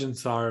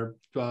margins are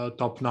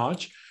top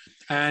notch.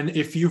 And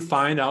if you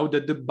find out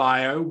that the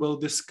buyer will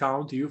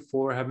discount you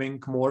for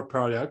having more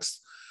products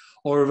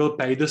or will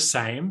pay the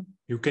same,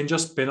 you can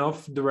just spin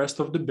off the rest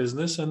of the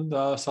business and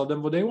sell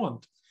them what they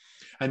want.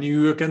 And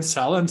you can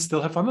sell and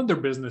still have another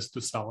business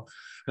to sell.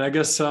 And I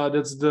guess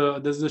that's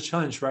the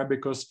challenge, right?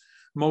 Because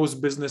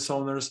most business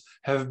owners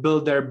have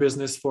built their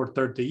business for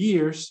 30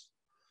 years,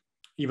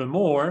 even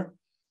more.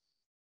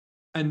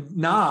 And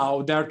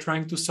now they're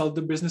trying to sell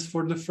the business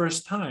for the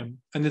first time.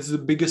 And it's the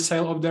biggest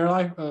sale of their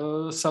life,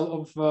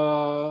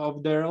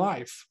 of their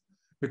life,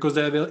 because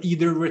they will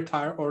either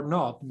retire or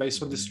not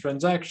based on this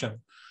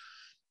transaction.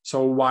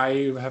 So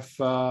why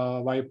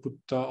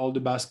put all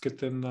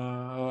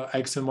the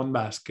eggs in one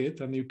basket,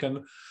 and you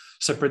can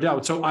separate it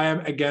out. So I am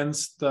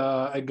against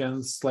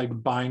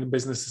like buying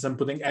businesses and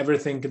putting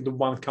everything into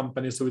one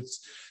company. So it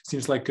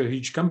seems like a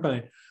huge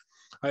company.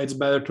 It's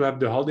better to have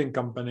the holding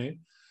company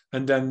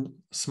and then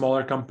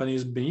smaller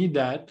companies beneath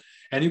that,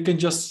 and you can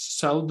just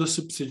sell the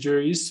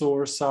subsidiaries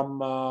or some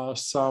how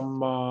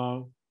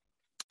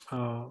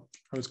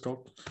it's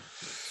called,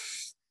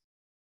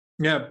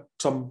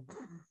 some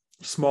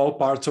small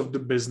parts of the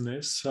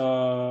business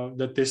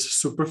that is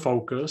super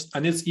focused.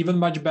 And it's even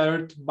much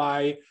better to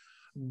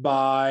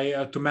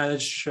to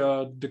manage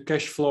the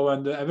cash flow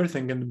and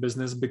everything in the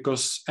business,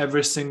 because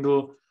every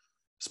single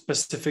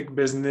specific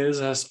business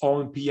has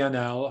own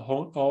P&L,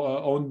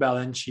 own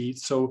balance sheet.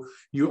 So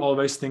you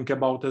always think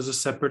about as a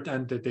separate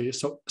entity.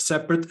 So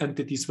separate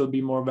entities will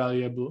be more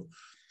valuable.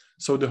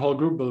 So the whole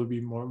group will be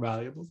more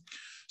valuable.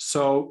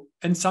 So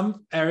in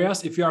some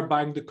areas, if you are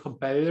buying the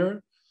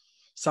competitor,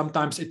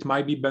 sometimes it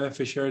might be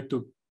beneficial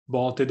to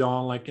bolt it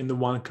on like in the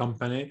one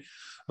company,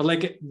 but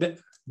like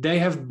they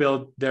have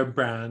built their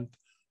brand,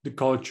 the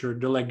culture,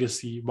 the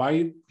legacy.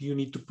 Why you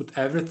need to put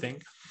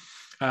everything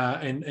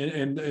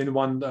in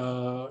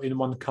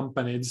one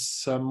company?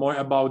 It's more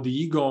about the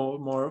ego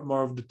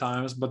more of the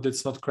times, but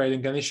it's not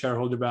creating any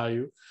shareholder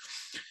value.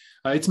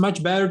 It's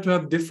much better to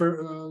have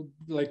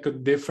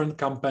different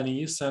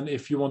companies, and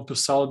if you want to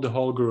sell the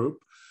whole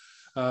group,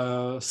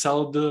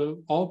 sell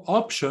the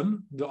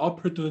option, the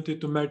opportunity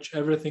to merge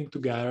everything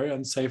together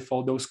and save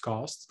all those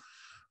costs,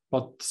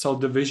 but sell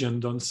the vision.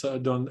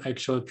 Don't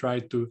actually try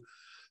to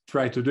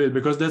do it,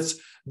 because that's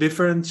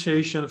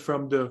differentiation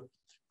from the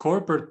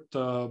corporate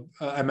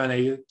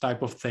M&A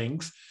type of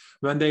things.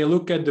 When they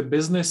look at the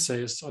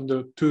businesses on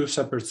the two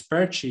separate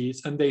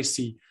spreadsheets and they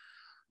see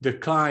the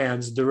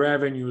clients, the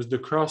revenues, the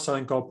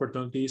cross-selling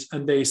opportunities,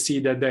 and they see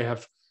that they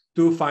have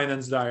two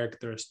finance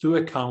directors, two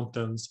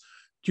accountants,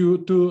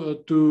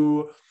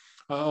 two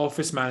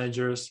office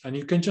managers, and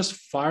you can just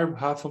fire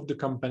half of the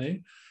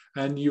company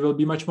and you will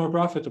be much more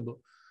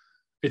profitable.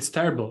 It's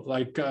terrible.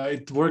 Like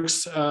it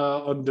works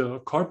on the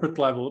corporate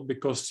level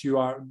because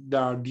they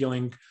are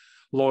dealing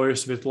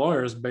lawyers with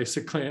lawyers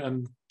basically,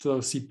 and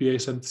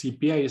CPAs and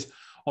CPAs.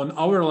 On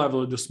our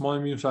level, the small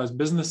and medium-sized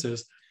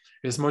businesses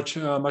is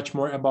much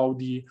more about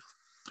the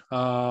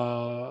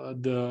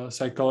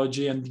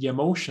psychology and the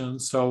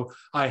emotions. So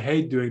I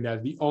hate doing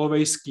that.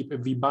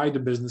 If we buy the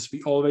business,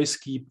 we always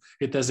keep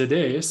it as it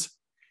is,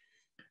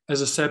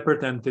 as a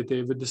separate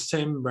entity with the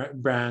same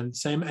brand,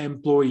 same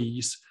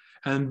employees,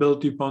 and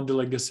build upon the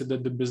legacy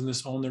that the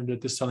business owner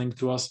that is selling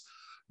to us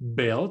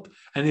built.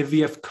 And if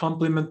we have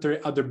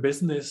complementary other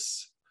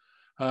business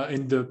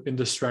in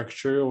the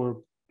structure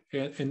or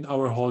in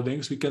our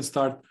holdings, we can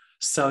start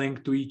selling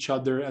to each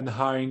other and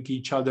hiring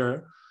each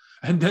other,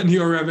 and then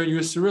your revenue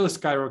is really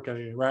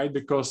skyrocketing, right?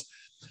 Because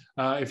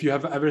if you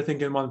have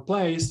everything in one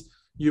place,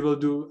 you will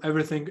do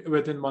everything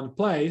within one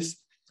place,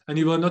 and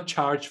you will not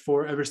charge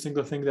for every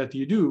single thing that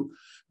you do.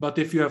 But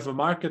if you have a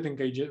marketing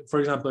agent, for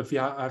example, if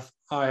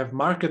I have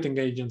marketing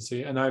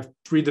agency and I have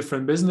 3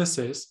 different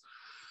businesses,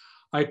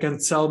 I can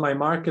sell my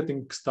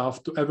marketing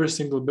stuff to every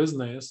single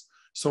business.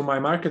 So my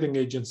marketing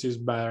agency is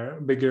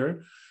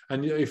bigger.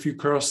 And if you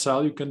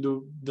cross-sell, you can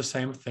do the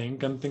same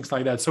thing and things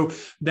like that. So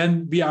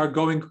then we are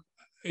going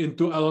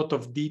into a lot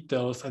of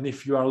details. And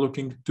if you are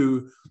looking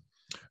to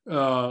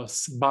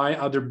buy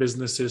other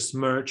businesses,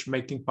 merge,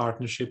 making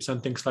partnerships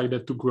and things like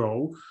that to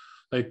grow,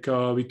 like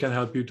we can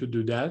help you to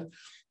do that.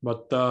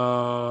 But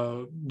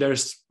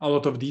there's a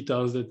lot of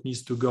details that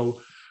needs to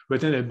go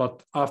within it.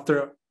 But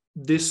after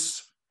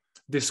this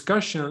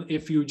discussion,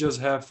 if you just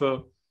have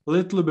a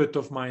little bit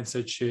of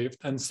mindset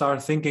shift and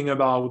start thinking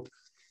about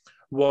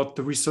what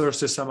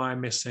resources am I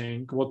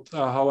missing, what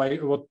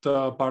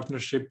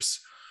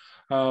partnerships,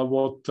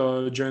 what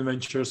joint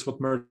ventures, what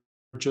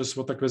mergers,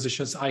 what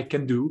acquisitions I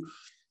can do,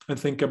 and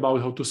think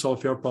about how to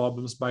solve your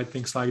problems by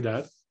things like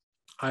that.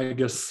 I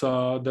guess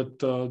that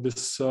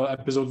this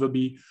episode will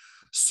be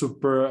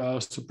super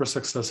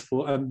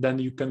successful, and then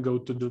you can go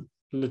to the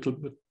little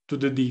bit to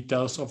the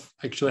details of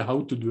actually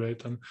how to do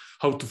it and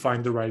how to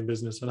find the right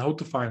business and how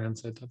to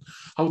finance it and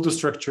how to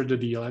structure the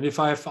deal. And if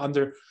I have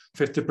under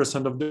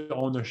 50% of the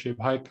ownership,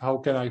 how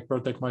can I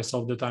protect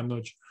myself that I'm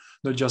not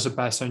just a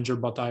passenger,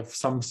 but I have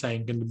some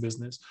saying in the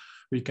business?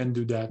 We can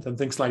do that and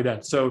things like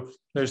that. So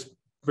there's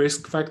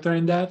risk factor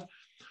in that.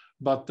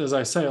 But as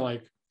I say,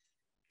 like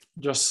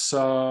just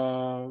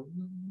you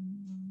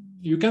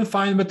can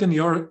find within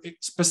your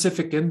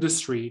specific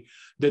industry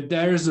that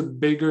there is a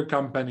bigger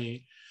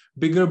company,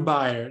 bigger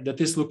buyer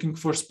that is looking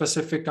for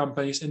specific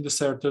companies in the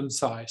certain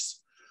size,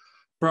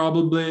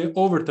 probably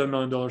over $10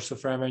 million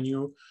of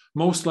revenue,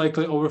 most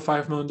likely over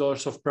 $5 million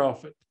of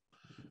profit.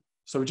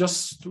 So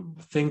just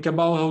think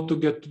about how to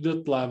get to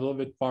that level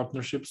with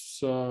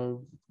partnerships,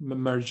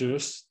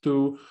 mergers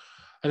and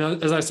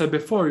as I said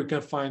before, you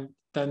can find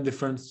 10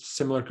 different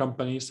similar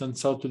companies and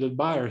sell to that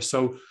buyer.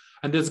 So,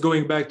 and that's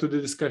going back to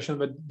the discussion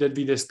that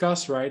we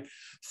discussed, right?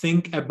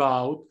 Think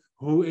about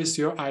who is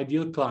your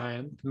ideal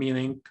client,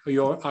 meaning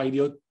your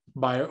ideal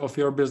buyer of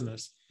your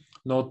business,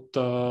 not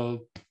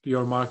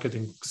your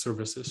marketing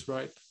services,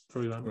 right?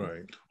 For example,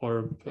 Right.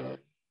 Or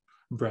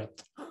bread,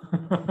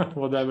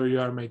 whatever you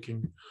are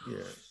making.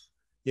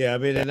 Yeah. I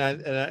mean, and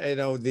I you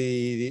know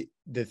the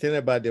thing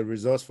about the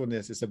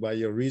resourcefulness is about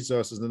your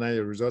resources, and not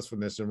your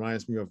resourcefulness.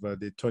 Reminds me of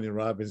the Tony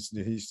Robbins.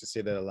 He used to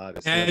say that a lot.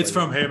 Yeah, it's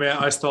from him. Yeah,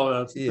 I stole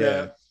that.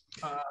 Yeah.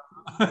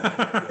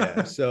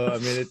 Yeah. So I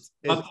mean,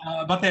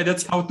 but yeah,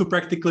 that's how to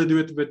practically do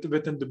it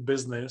within the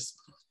business.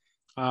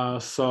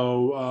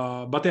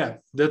 But yeah,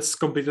 that's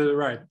completely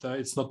right.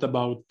 It's not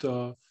about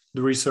the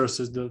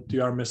resources that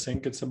you are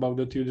missing. It's about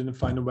that you didn't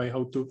find a way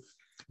how to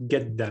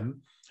get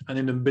them. And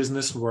in the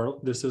business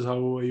world, this is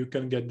how you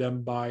can get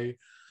them by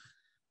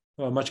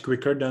much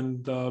quicker than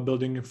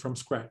building it from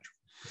scratch.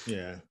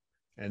 Yeah.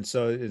 And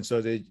so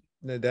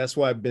that's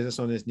why business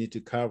owners need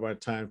to carve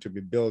out time to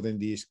be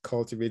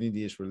cultivating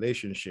these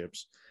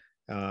relationships.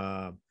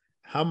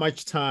 How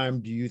much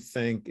time do you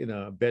think,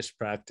 best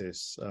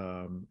practice?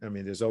 I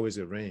mean, there's always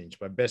a range,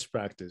 but best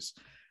practice,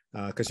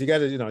 because you got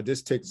to,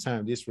 this takes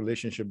time, this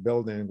relationship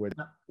building with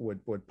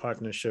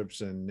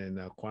partnerships and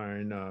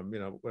acquiring,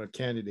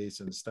 candidates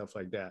and stuff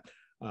like that.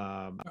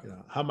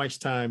 How much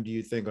time do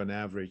you think on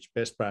average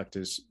best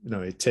practice,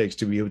 it takes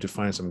to be able to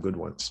find some good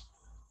ones?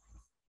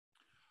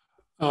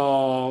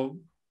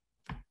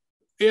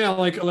 Yeah,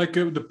 like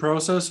the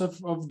process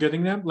of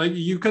getting them. Like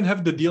you can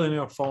have the deal in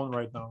your phone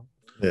right now.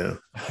 Yeah.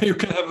 You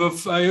can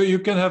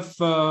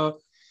have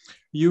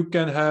you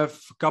can have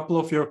a couple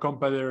of your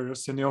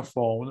competitors in your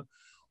phone,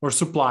 or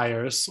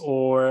suppliers,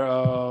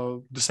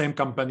 or the same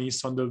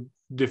companies on the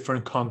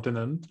different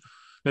continent,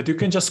 that you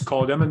can just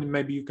call them and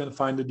maybe you can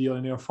find the deal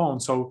in your phone.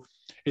 So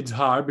it's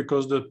hard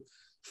because the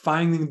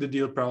finding the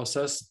deal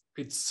process,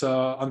 it's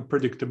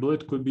unpredictable.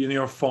 It could be in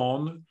your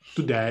phone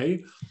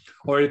today,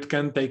 or it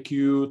can take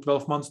you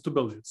 12 months to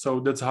build it. So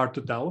that's hard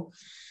to tell.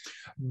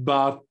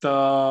 But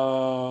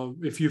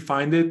if you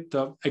find it,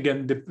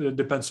 again, it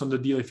depends on the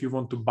deal. If you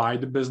want to buy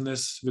the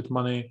business with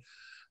money,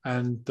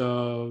 and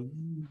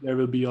there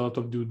will be a lot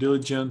of due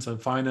diligence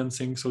and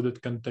financing, so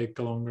that can take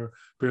a longer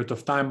period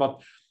of time.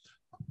 But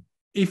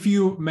if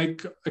you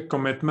make a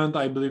commitment,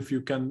 I believe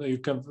you can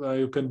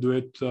do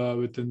it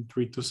within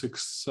 3 to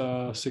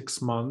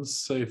 6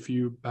 months if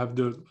you have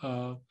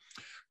the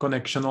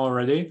connection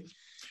already.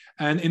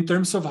 And in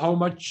terms of how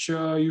much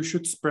you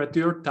should spread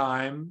your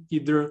time,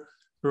 either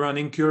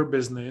running your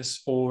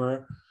business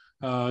or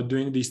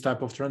doing these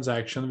type of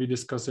transaction, we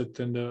discussed it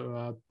in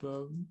the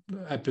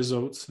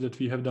episodes that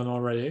we have done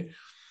already.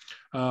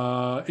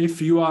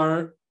 If you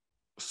are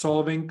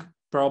solving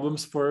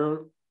problems for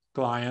your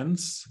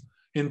clients,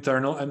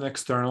 internal and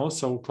external,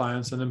 so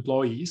clients and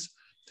employees,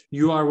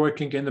 you are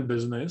working in the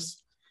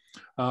business,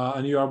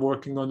 and you are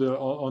working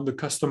on the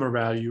customer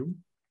value,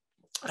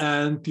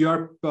 and you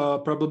are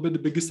probably the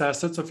biggest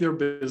assets of your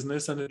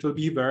business, and it will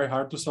be very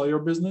hard to sell your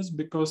business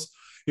because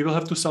you will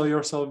have to sell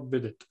yourself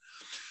with it.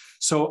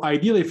 So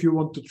ideally, if you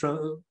want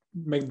to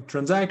make the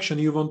transaction,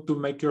 you want to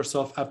make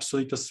yourself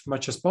obsolete as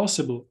much as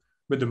possible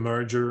with the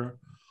merger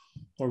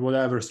or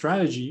whatever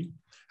strategy.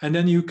 And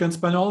then you can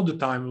spend all the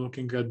time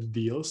looking at the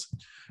deals.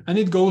 And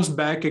it goes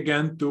back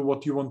again to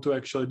what you want to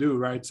actually do,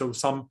 right? So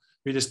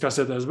we discussed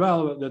it as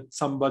well, that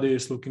somebody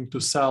is looking to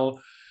sell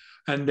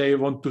and they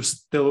want to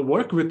still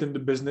work within the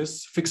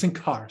business, fixing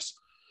cars,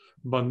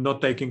 but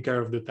not taking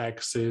care of the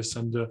taxes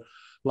and the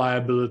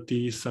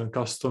liabilities and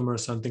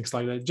customers and things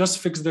like that. Just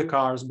fix the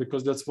cars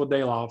because that's what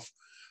they love.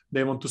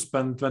 They want to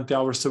spend 20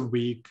 hours a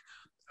week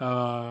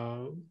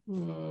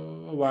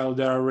while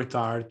they are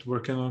retired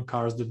working on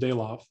cars that they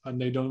love,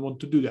 and they don't want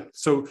to do that.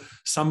 So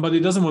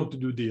somebody doesn't want to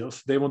do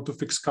deals, they want to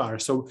fix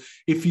cars. So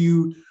if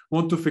you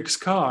want to fix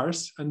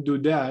cars and do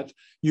that,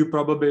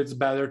 it's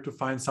better to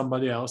find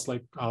somebody else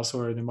like us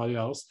or anybody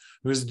else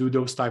who do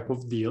those type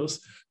of deals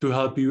to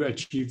help you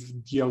achieve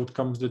the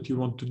outcomes that you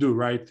want to do,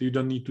 right? You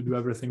don't need to do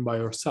everything by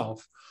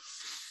yourself.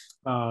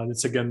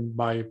 It's again,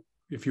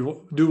 if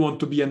you do want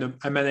to be an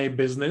M&A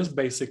business,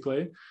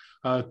 basically,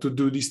 to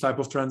do these type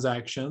of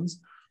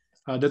transactions,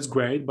 that's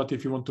great. But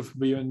if you want to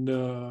be in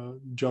the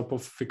job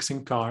of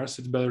fixing cars,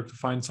 it's better to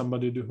find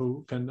somebody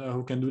who can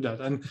do that.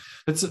 And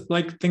it's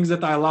like things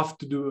that I love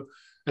to do,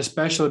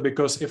 especially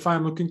because if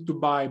I'm looking to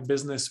buy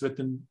business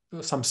within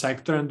some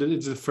sector and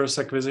it's the first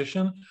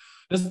acquisition,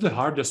 that's the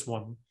hardest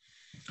one.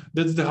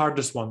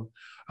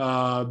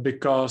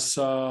 Because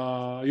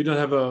you don't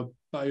have a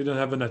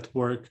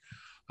network.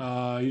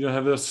 You don't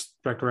have a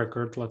track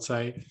record, let's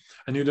say,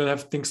 and you don't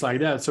have things like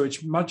that. So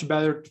it's much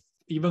better,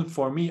 even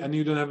for me, and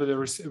you don't have the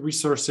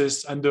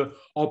resources and the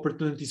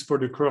opportunities for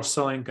the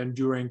cross-selling and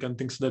during and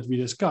things that we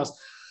discussed.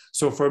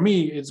 So for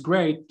me, it's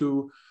great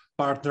to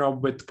partner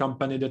up with a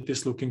company that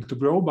is looking to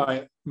grow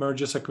by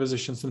mergers,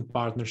 acquisitions, and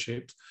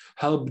partnerships,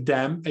 help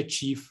them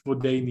achieve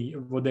what they need,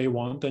 what they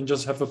want, and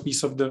just have a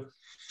piece of the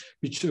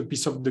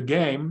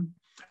game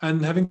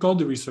and having all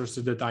the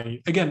resources that I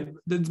need. Again,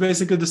 it's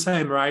basically the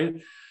same,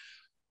 right?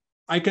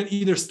 I can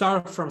either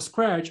start from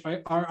scratch,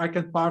 or I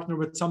can partner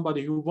with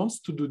somebody who wants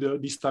to do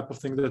these type of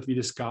things that we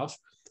discuss,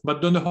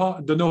 but don't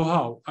know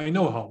how. I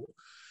know how.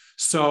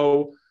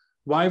 So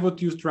why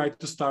would you try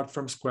to start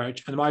from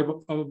scratch? And why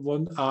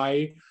won't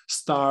I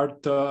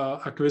start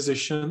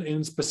acquisition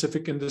in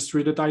specific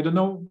industry that I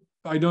don't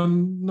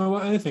know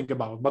anything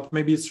about, but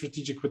maybe it's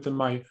strategic within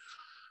my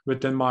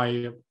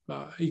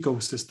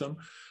ecosystem.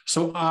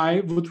 So I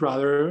would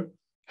rather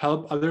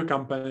help other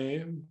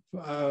company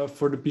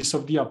for the piece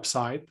of the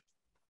upside,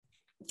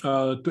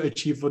 to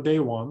achieve what they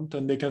want,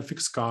 and they can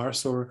fix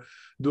cars or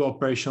do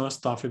operational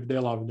stuff if they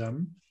love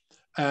them,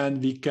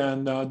 and we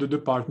can do the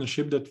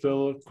partnership that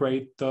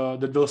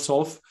will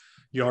solve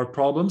your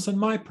problems and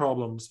my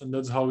problems, and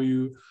that's how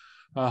you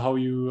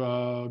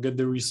get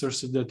the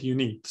resources that you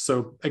need.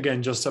 So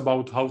again, just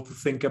about how to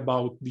think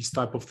about these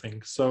type of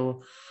things.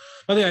 So,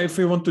 but yeah, if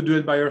you want to do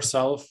it by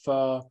yourself,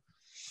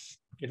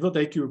 it will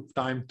take you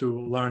time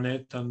to learn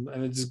it, and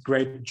it's a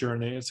great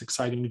journey. It's an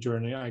exciting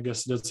journey. I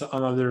guess that's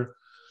another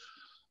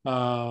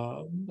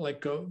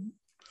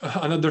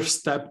another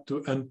step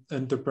to an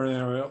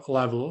entrepreneurial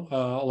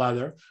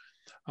ladder,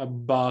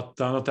 but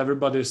not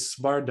everybody's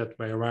wired that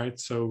way, right?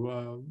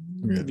 So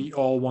we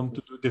all want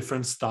to do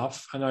different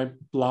stuff, and I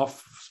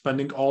love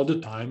spending all the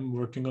time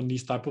working on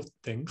these type of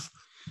things,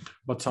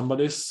 but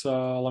somebody's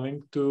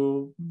loving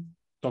to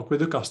talk with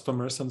the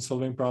customers and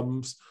solving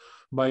problems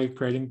by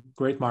creating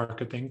great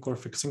marketing or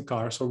fixing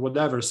cars or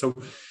whatever. So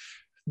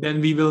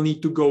then we will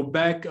need to go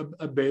back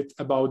a bit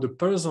about the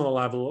personal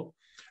level,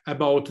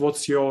 about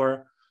what's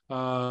your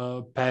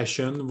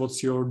passion?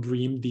 What's your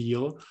dream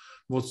deal?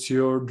 What's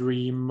your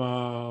dream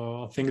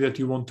thing that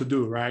you want to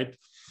do, right?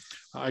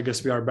 I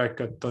guess we are back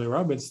at Tony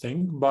Robbins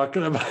thing, but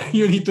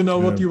you need to know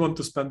what you want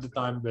to spend the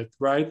time with,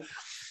 right?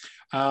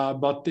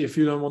 But if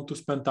you don't want to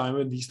spend time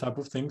with these type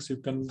of things, you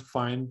can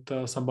find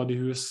somebody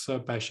who is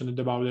passionate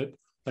about it,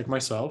 like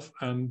myself,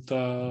 and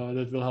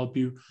that will help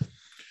you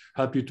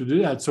to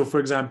do that. So, for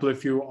example,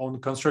 if you own a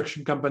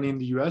construction company in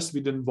the US, we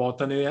didn't bought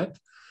any yet,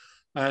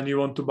 and you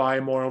want to buy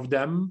more of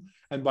them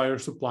and buy your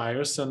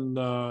suppliers and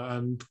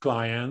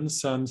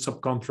clients and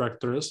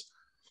subcontractors,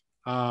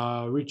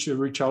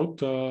 reach out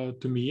to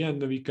me,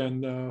 and we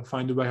can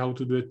find a way how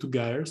to do it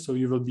together. So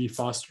you will be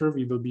faster,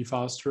 we will be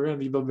faster, and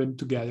we will win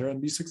together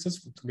and be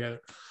successful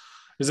together.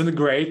 Isn't it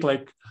great?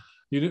 Like,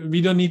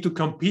 we don't need to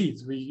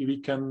compete.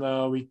 We can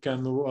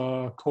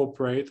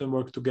cooperate and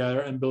work together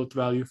and build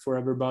value for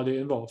everybody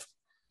involved.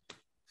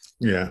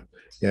 Yeah,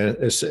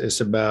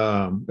 it's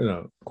about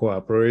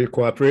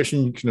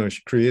cooperation.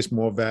 Creates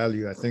more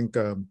value. I think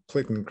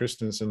Clayton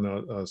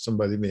Christensen,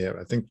 somebody may have.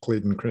 I think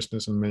Clayton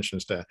Christensen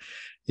mentions that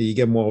you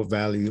get more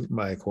value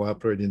by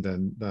cooperating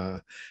than.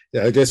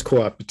 I guess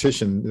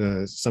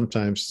competition.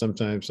 Sometimes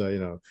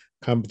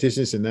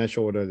competition is the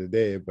natural order of the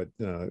day, but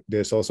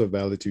there's also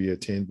value to be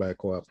attained by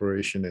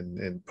cooperation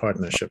and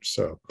partnerships.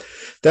 So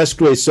that's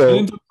great.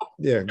 So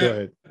yeah, go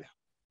ahead.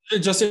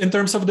 Just in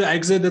terms of the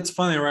exit, it's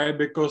funny, right?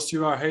 Because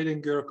you are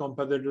hating your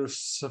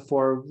competitors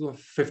for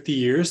 50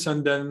 years,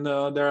 and then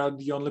they are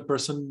the only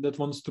person that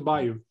wants to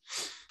buy you.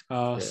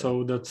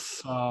 So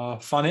that's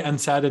funny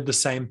and sad at the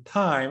same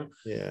time.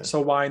 Yeah.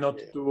 So why not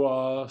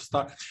to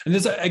start? And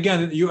this,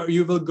 again,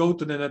 you will go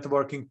to the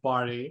networking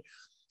party,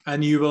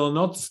 and you will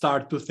not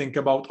start to think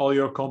about all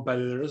your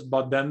competitors,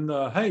 but then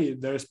hey,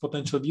 there's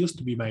potential deals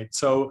to be made.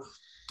 So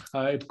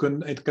it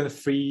can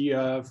free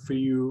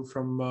you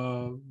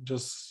from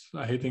just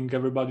hating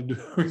everybody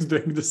who's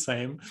doing the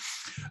same,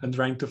 and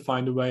trying to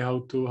find a way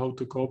how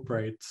to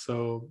cooperate.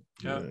 So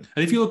yeah. And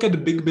if you look at the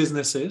big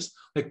businesses,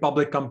 like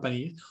public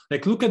companies,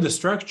 like look at the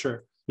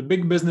structure. The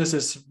big business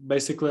is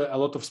basically a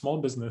lot of small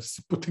business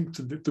putting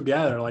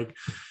together. Like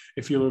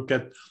if you look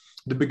at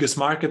the biggest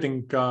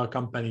marketing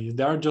companies,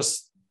 they are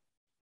just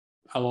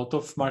a lot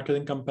of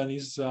marketing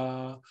companies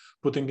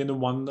putting in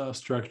one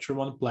structure,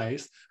 one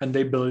place, and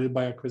they build it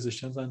by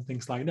acquisitions and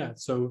things like that.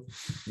 So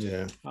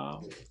I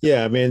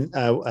mean,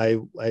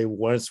 I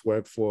once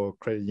worked for a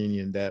credit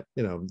union that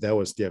that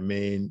was their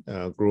main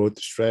growth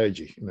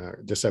strategy,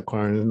 just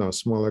acquiring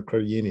smaller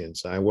credit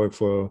unions. I worked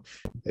for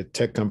a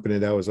tech company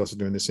that was also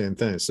doing the same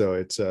thing. So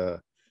it's I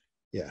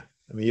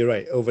mean, you're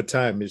right. Over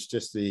time, it's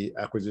just the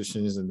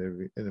acquisitions and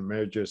the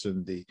mergers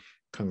and the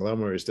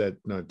conglomerates that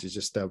to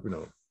just stop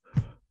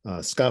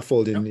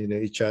scaffolding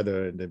each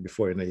other, and then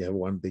before you have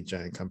one big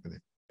giant company.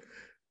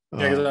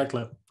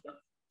 Exactly.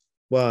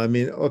 Well, I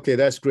mean, okay,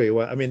 that's great.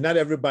 Well, I mean, not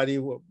everybody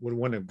would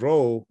want to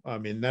grow. I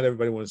mean, not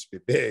everybody wants to be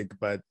big,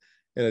 but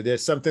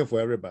there's something for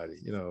everybody.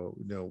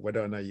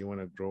 Whether or not you want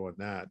to grow or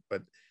not.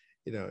 But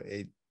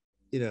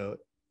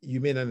you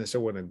may not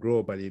necessarily want to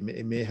grow, but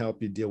it may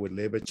help you deal with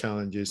labor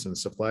challenges and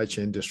supply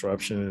chain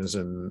disruptions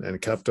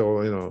and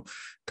capital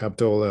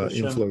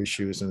inflow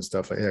issues and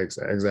stuff like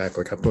that.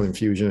 Exactly, capital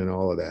infusion and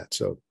all of that.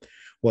 So,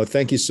 well,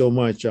 thank you so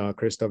much,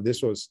 Krystof.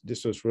 This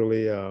was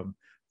really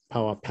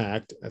power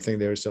packed. I think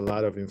there's a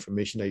lot of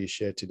information that you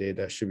shared today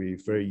that should be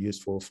very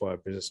useful for our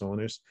business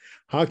owners.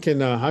 How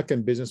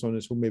can business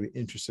owners who may be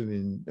interested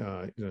in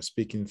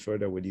speaking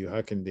further with you,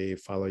 how can they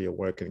follow your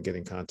work and get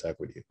in contact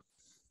with you?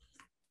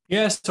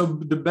 Yes, so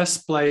the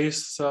best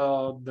place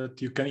that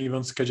you can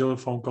even schedule a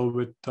phone call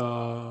with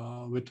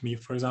me,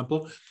 for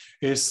example,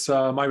 is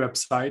my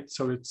website.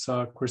 So it's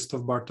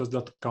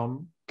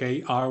krystofbartos.com,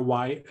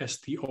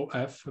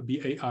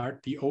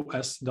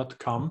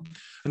 KrystofBartos.com.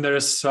 And there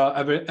is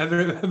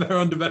everywhere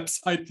on the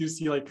website you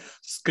see like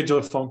schedule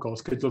a phone call.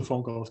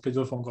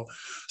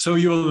 So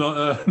you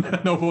will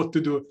know what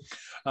to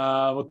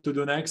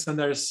do next. And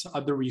there's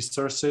other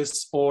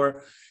resources,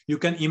 or you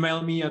can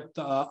email me at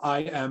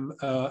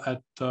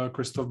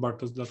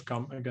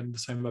krystofbartos.com, again, the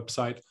same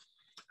website,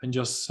 and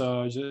just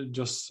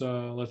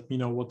let me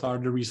know what are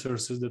the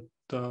resources that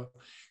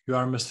you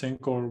are missing,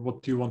 or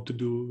what you want to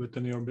do with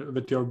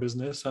your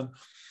business, and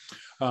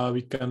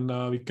we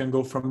can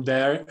go from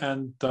there.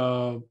 And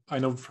I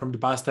know from the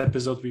past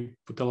episode we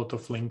put a lot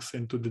of links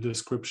into the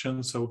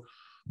description, so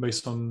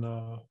based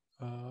on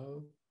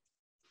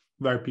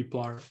where people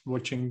are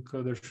watching,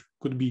 there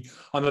could be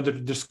another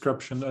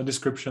description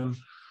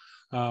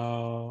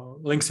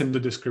links in the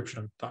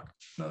description.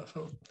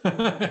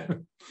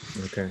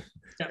 Okay,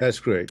 that's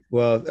great.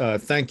 Well,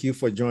 thank you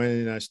for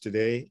joining us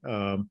today.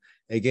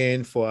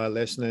 Again, for our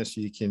listeners,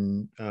 you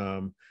can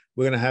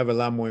we're going to have a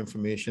lot more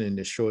information in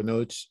the show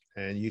notes,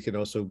 and you can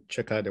also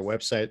check out the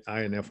website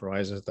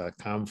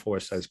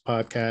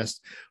infhorizons.com/podcast,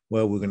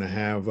 where we're going to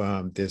have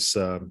this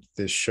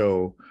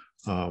show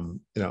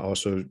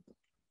also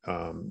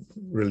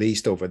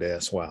released over there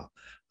as well.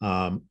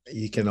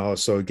 You can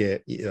also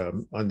get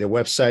on the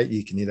website,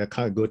 you can either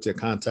go to the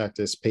contact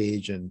us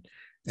page and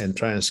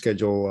try and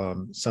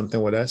schedule something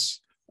with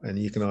us, And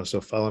you can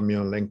also follow me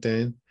on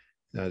LinkedIn.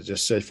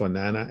 Just search for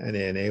Nana,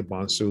 Nana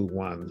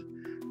Bonsu1.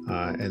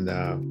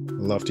 And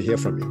love to hear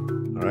from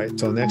you. All right.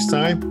 Till next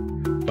time.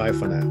 Bye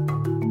for now.